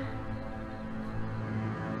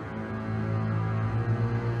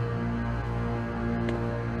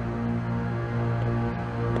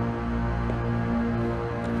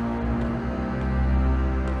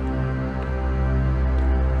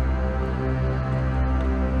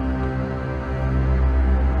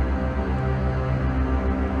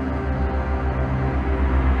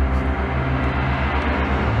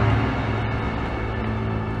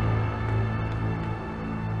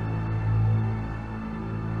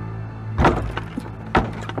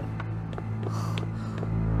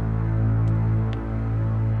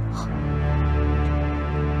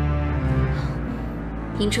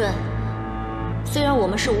迎春，虽然我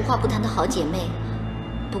们是无话不谈的好姐妹，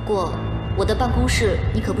不过我的办公室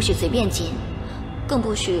你可不许随便进，更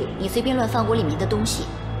不许你随便乱翻我里面的东西，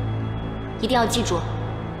一定要记住。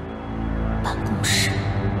办公室。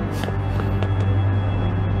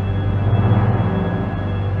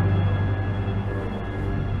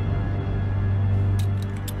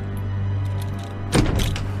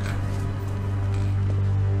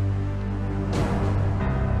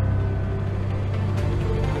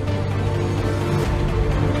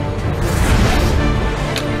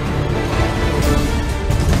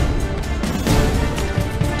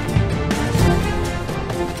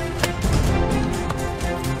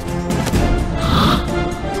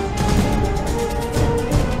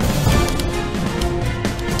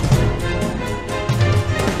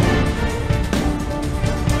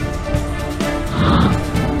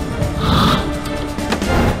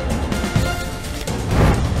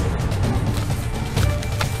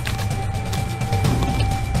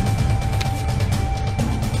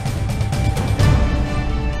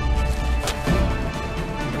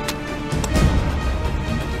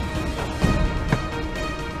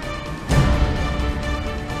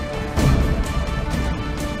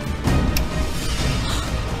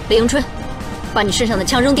李迎春，把你身上的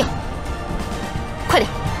枪扔掉，快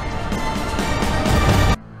点！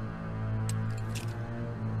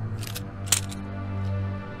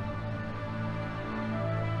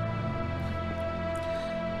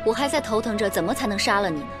我还在头疼着怎么才能杀了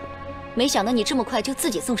你呢，没想到你这么快就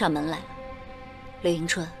自己送上门来了。刘迎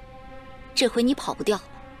春，这回你跑不掉了。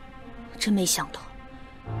真没想到，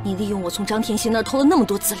你利用我从张天行那儿偷了那么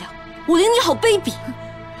多资料，我连你好卑鄙！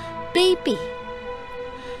卑鄙，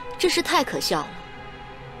真是太可笑了。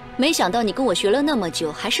没想到你跟我学了那么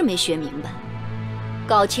久，还是没学明白。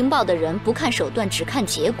搞情报的人不看手段，只看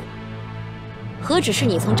结果。何止是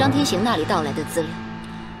你从张天行那里盗来的资料，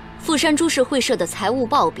富山株式会社的财务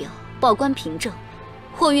报表、报关凭证、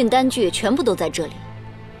货运单据全部都在这里。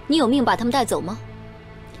你有命把他们带走吗？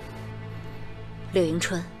柳迎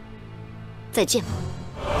春，再见吧。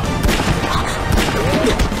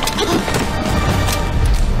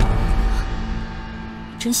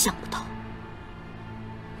真想不到，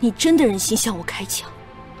你真的忍心向我开枪。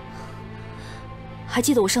还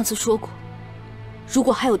记得我上次说过，如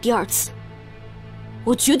果还有第二次，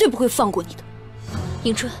我绝对不会放过你的。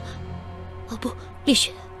迎春，哦不，丽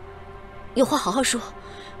雪，有话好好说。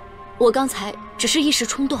我刚才只是一时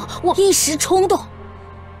冲动，一时冲动？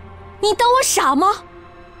你当我傻吗？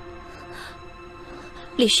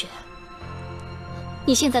丽雪，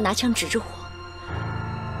你现在拿枪指着我，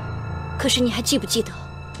可是你还记不记得？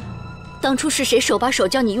当初是谁手把手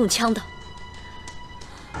教你用枪的？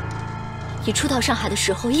你初到上海的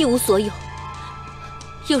时候一无所有，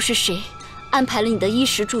又是谁安排了你的衣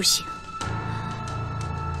食住行？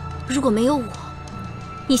如果没有我，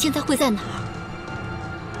你现在会在哪儿？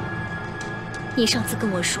你上次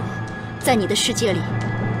跟我说，在你的世界里，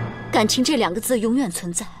感情这2个字永远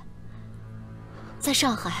存在。在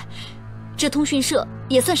上海，这通讯社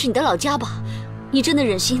也算是你的老家吧？你真的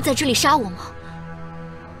忍心在这里杀我吗？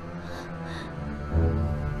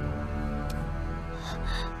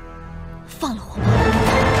放了我吧！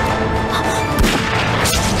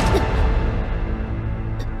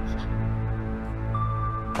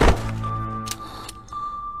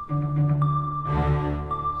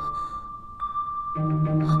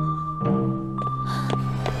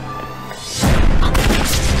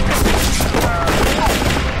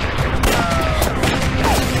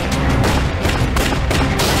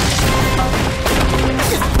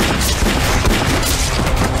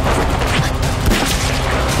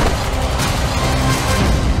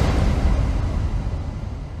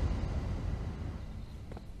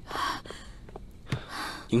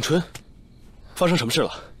迎春，发生什么事了？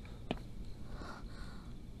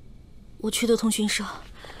我去的通讯社，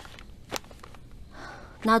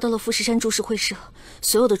拿到了富士山株式会社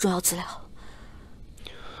所有的重要资料，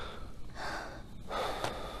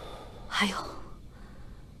还有，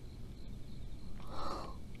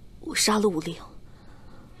我杀了武陵。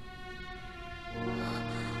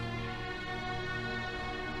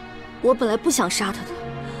我本来不想杀他的，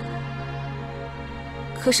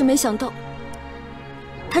可是没想到。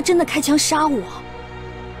他真的开枪杀我！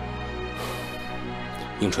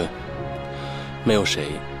迎春，没有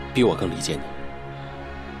谁比我更理解你。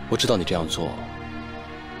我知道你这样做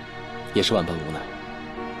也是万般无奈。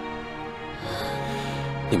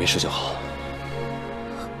你没事就好。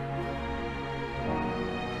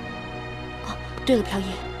哦，对了，朴叶，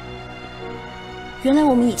原来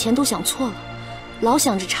我们以前都想错了，老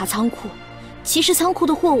想着查仓库，其实仓库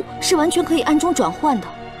的货物是完全可以暗中转换的，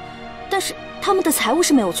但是。他们的财务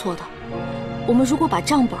是没有错的，我们如果把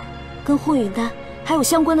账本、跟货运单还有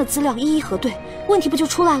相关的资料一一核对，问题不就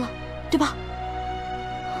出来了，对吧？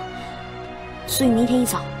所以明天一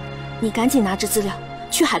早，你赶紧拿着资料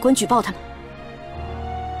去海关举报他们。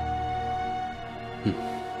嗯。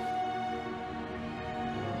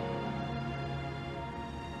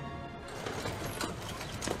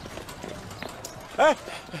哎，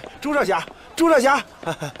朱少侠，朱少侠，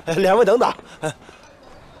两位等等。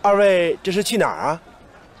二位这是去哪儿啊？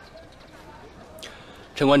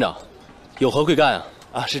陈馆长，有何贵干啊？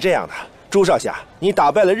啊，是这样的，朱少侠，你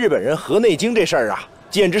打败了日本人河内经这事儿啊，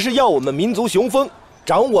简直是耀我们民族雄风，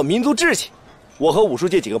长我民族志气。我和武术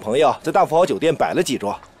界几个朋友在大富豪酒店摆了几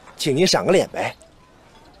桌，请您赏个脸呗。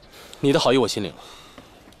你的好意我心领了，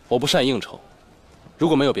我不善应酬，如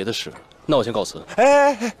果没有别的事，那我先告辞。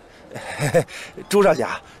哎，朱少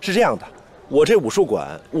侠，是这样的。我这武术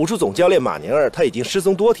馆武术总教练马宁儿他已经失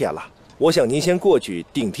踪多天了，我想您先过去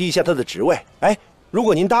顶替一下他的职位。哎，如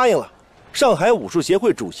果您答应了，上海武术协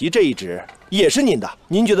会主席这一职也是您的，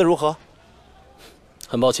您觉得如何？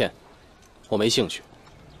很抱歉，我没兴趣。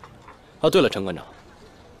啊，对了，陈馆长，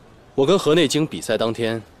我跟河内经比赛当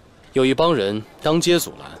天，有一帮人当街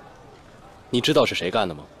阻拦，你知道是谁干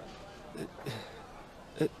的吗？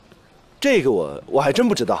这个我还真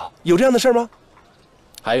不知道，有这样的事吗？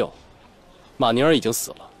还有，马宁儿已经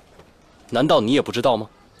死了，难道你也不知道吗？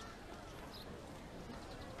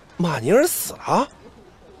马宁儿死了？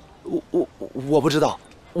我不知道，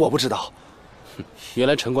我不知道。原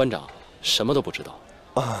来陈馆长什么都不知道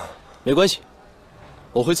啊！没关系，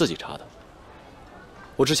我会自己查的。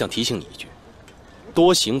我只想提醒你一句：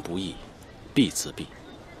多行不义必自毙。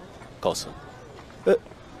告辞。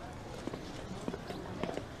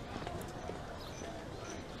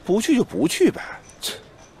不去就不去呗。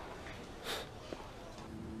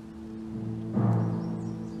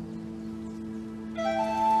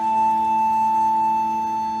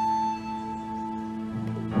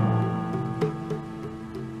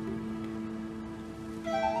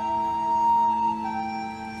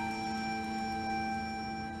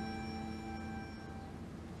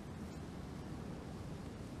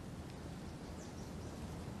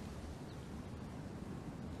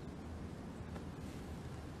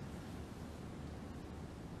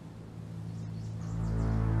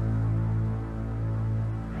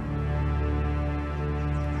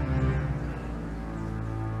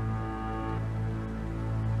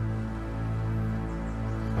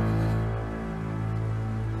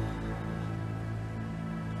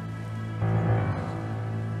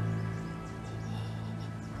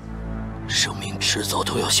生命迟早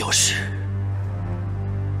都要消失，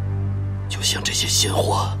就像这些鲜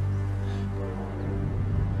花，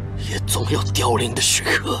也总有凋零的时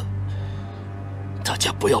刻。大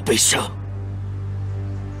家不要悲伤，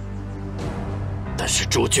但是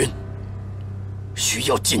诸君需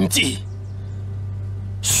要谨记，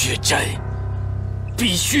血债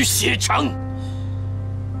必须血偿。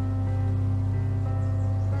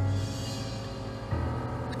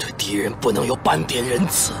对敌人不能有半点仁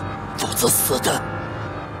慈。否则死的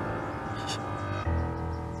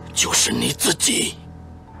就是你自己。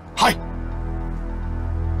嗨！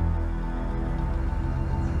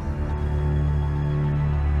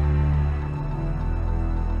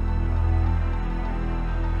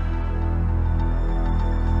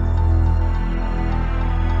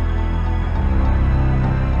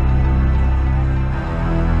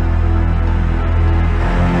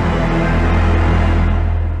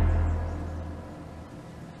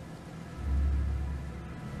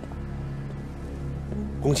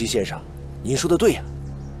宫崎先生，您说的对呀，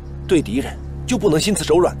对敌人就不能心慈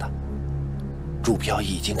手软的。朱飘逸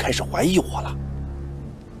已经开始怀疑我了。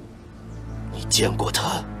你见过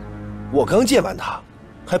他？我刚见完他，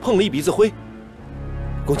还碰了一鼻子灰。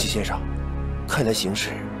宫崎先生，看来形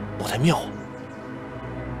势不太妙啊。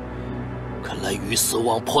看来鱼死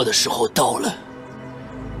网破的时候到了。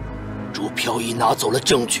朱飘逸拿走了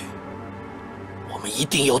证据，我们一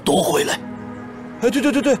定要夺回来。哎，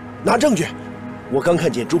对，拿证据！我刚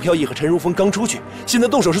看见朱飘逸和陈如风刚出去，现在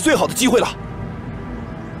动手是最好的机会了。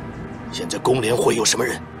现在工联会有什么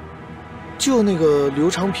人？就那个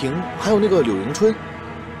刘长平，还有那个柳迎春。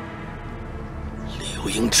柳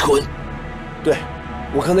迎春？对，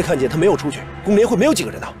我刚才看见他没有出去，工联会没有几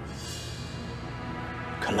个人呢。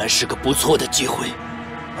看来是个不错的机会。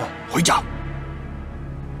会长，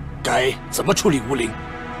该怎么处理吴玲？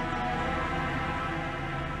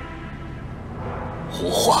火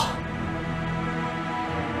化。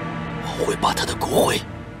我会把他的骨灰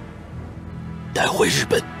带回日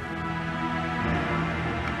本。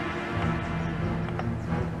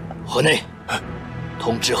河内，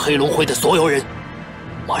通知黑龙会的所有人，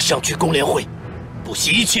马上去工联会，不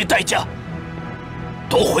惜一切代价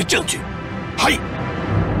夺回证据。嗨！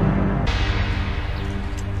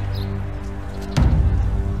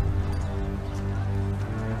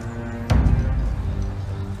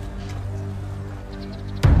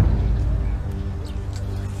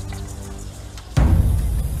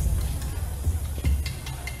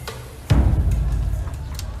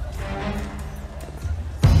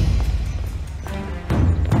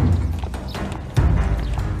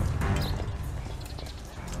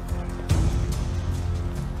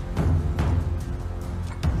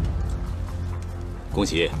宫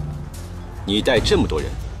崎，你带这么多人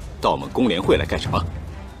到我们工联会来干什么？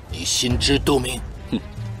你心知肚明。哼，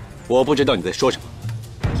我不知道你在说什么，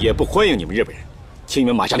也不欢迎你们日本人，请你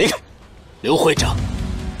们马上离开。刘会长，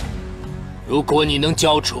如果你能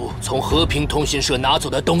交出从和平通讯社拿走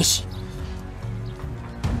的东西，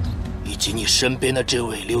以及你身边的这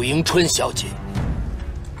位柳迎春小姐，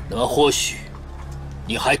那么或许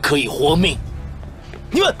你还可以活命。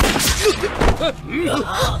你们！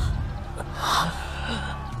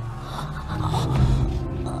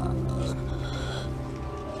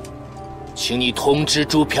请你通知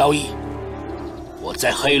朱飘逸，我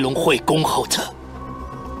在黑龙会恭候他。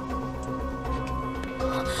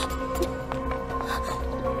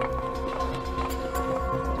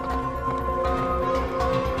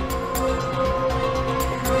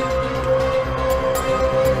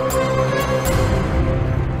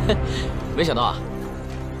没想到啊，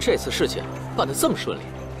这次事情办得这么顺利。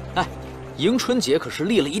哎，迎春姐可是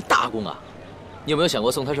立了一大功啊！你有没有想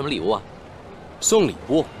过送她什么礼物啊？送礼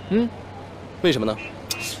物？嗯，为什么呢？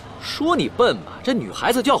说你笨吧，这女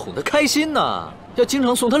孩子就要哄她开心呢，要经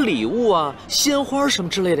常送她礼物啊，鲜花什么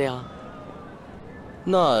之类的呀。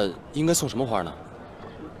那应该送什么花呢？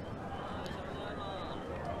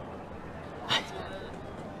哎，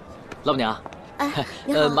老板娘，哎，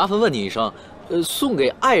麻烦问你一声，送给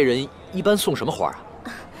爱人一般送什么花啊？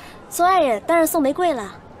送爱人当然送玫瑰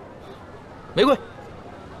了。玫瑰，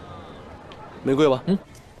玫瑰吧？嗯，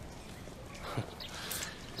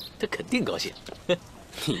他肯定高兴。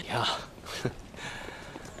你呀，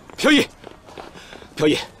飘逸，飘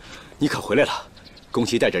逸，你可回来了！宫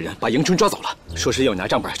西带着人把迎春抓走了，说是要拿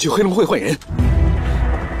账本去黑龙会换人。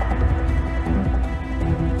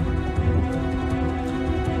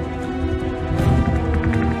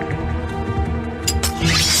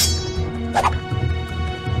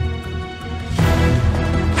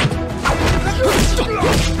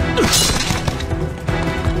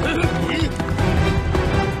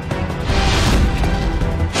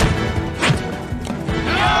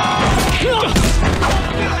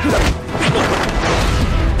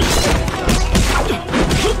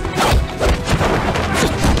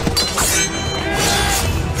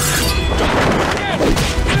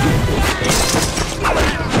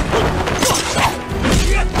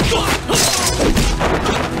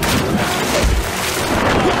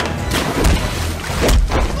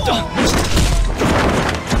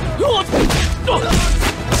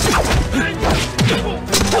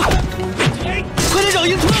快点找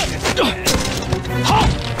迎春！好。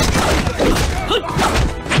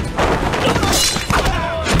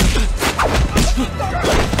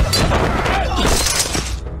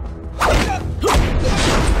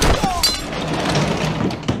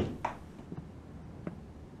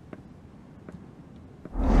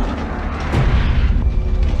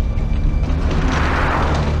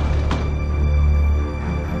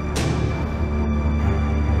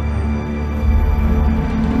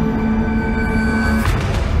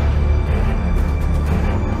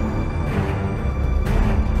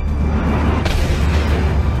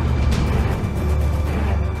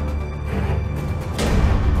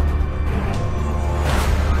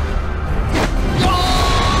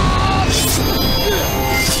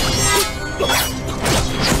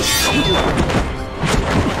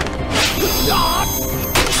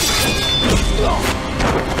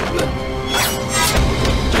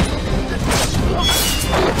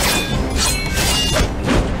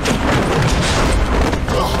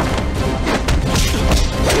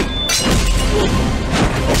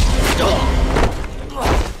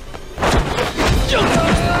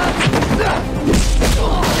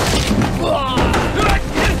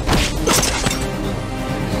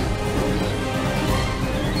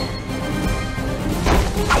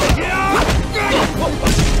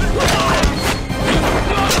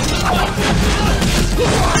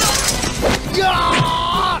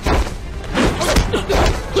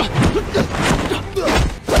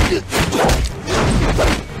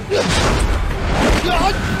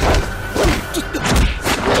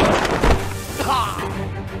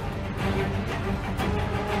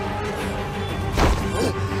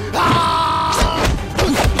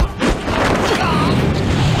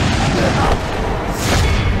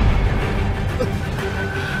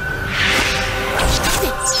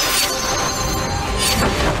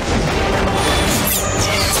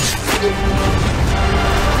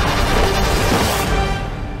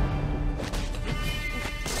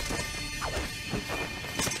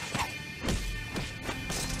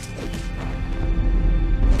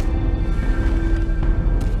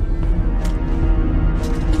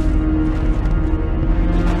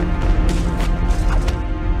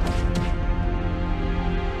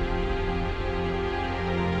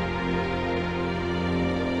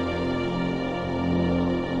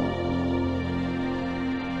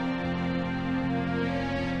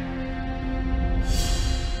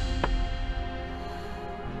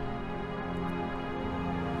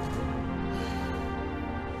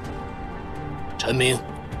陈明，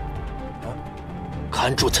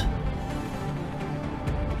看住他，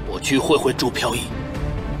我去会会朱飘逸，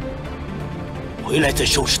回来再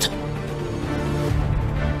收拾他。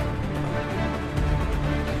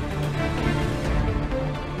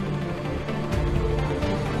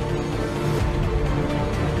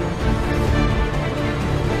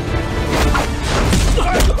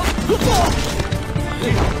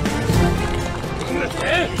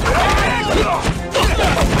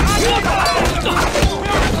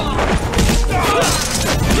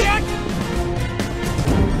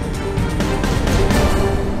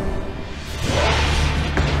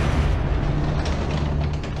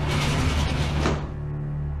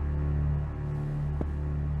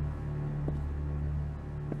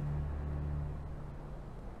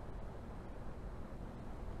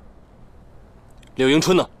柳迎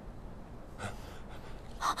春呢？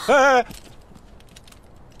哎，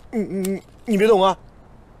你别动啊！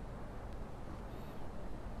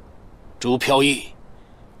朱飘逸，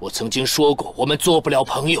我曾经说过，我们做不了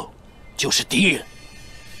朋友，就是敌人。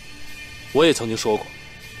我也曾经说过，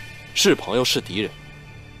是朋友是敌人，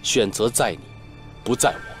选择在你，不在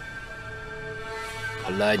我。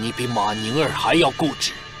看来你比马宁儿还要固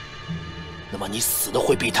执，那么你死的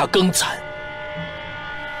会比他更惨。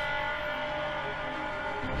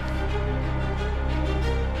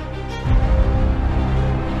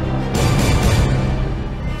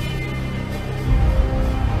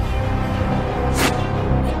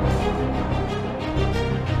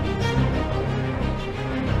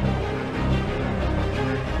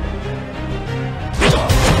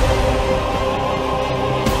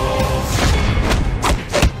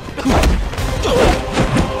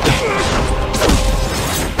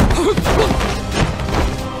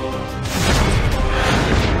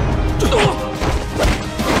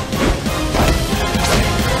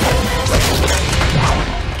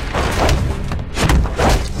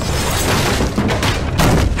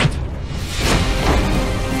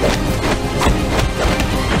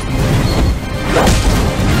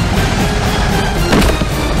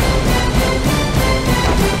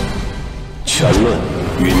全论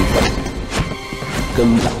云：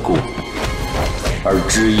根本固，而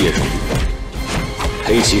枝叶荣；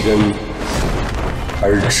培其根，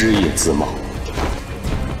而枝叶自茂。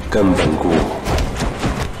根本固，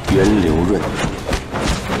源流润，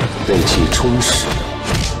内气充实，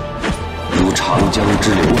如长江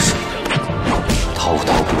之流水，滔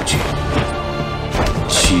滔不绝，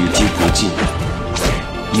取之不尽，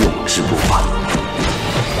用之不完，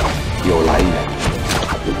有来源，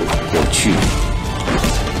有去路，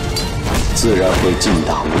自然会劲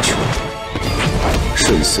大无穷，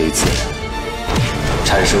顺随自然，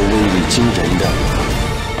产生威力惊人的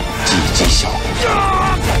积极效果。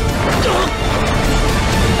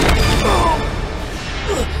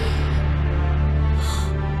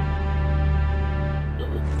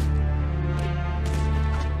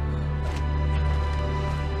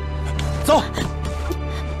走。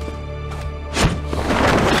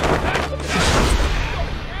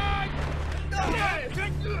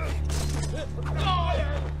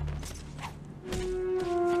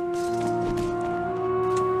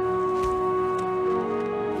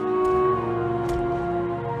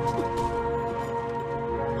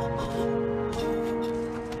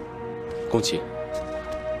宫崎，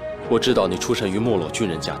我知道你出身于没落军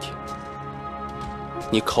人家庭，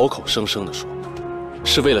你口口声声地说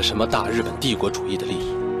是为了什么大日本帝国主义的利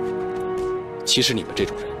益。其实你们这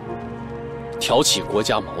种人，挑起国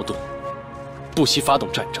家矛盾，不惜发动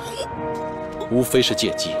战争，无非是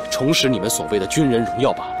借机重拾你们所谓的军人荣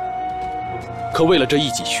耀罢了。可为了这一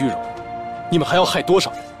己虚荣，你们还要害多少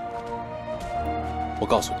人？我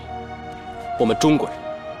告诉你，我们中国人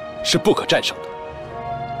是不可战胜的。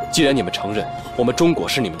既然你们承认我们中国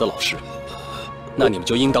是你们的老师，那你们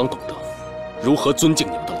就应当懂得如何尊敬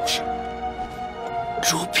你们的老师。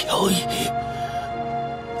朱飘逸，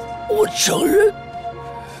我承认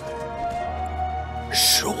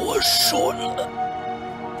是我说了。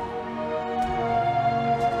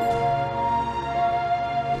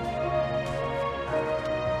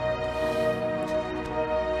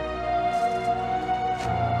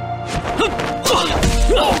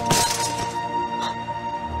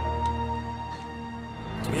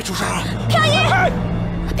别出声啊！飘逸，哎，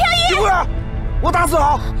飘逸，别过来！我打死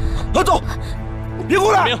他！走，别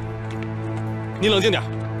过来！大明，你冷静点，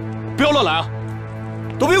不要乱来啊！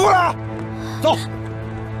都别过来！走！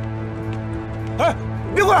哎，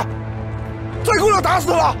别过来！再过来打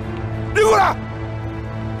死了！别过来！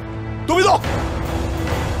都别动！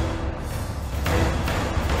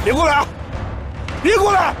别过来啊！别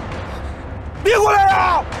过来！别过来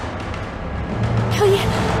啊！飘逸，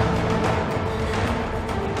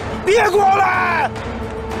别过来！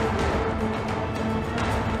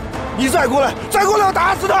你再过来，再过来，我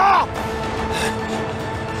打死他！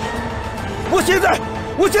我现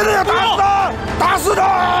在要打死他！打死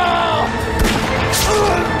他！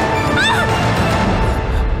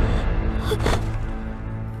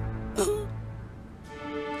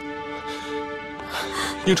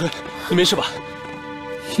迎春，你没事吧？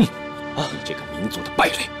哼！啊，这个民族的败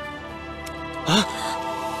类！啊，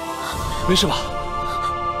没事吧？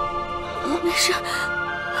我没事。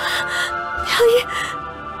飘逸，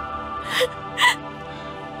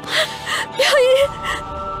飘逸，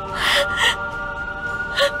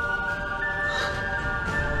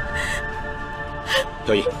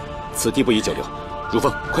飘逸，此地不宜久留。如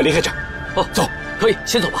风，快离开这儿。哦，走，可以，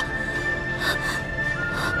先走吧。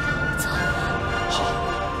走。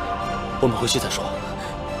我们回去再说。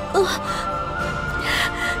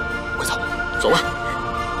快走，走吧。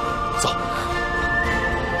走。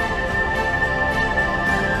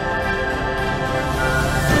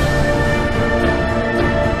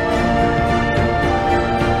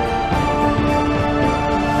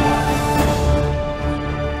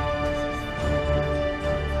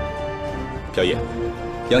飘爷，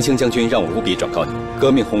杨兴将军让我务必转告你，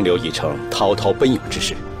革命洪流已成滔滔奔涌之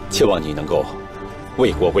势，切望你能够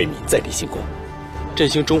为国为民再立新功。振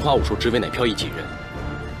兴中华武术之威乃飘逸己任，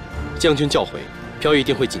将军教诲，飘逸一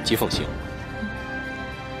定会谨记奉行。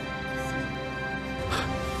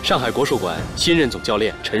上海国术馆新任总教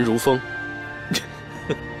练陈如风，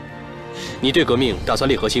你对革命打算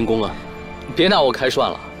立何新功啊？别拿我开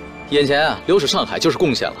涮了，眼前啊，留守上海就是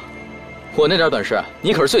贡献了。我那点本事，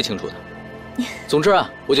你可是最清楚的。总之啊，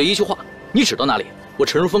我就一句话，你指到哪里，我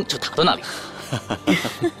陈如风就打到哪里。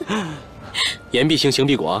言必行，行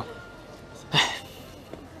必果。哎，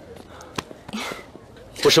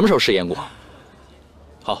我什么时候食言过？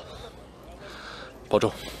好，保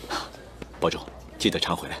重，保重，记得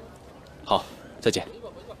常回来。好，再见。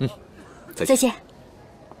再见。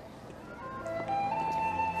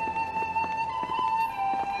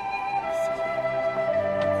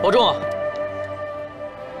保重啊。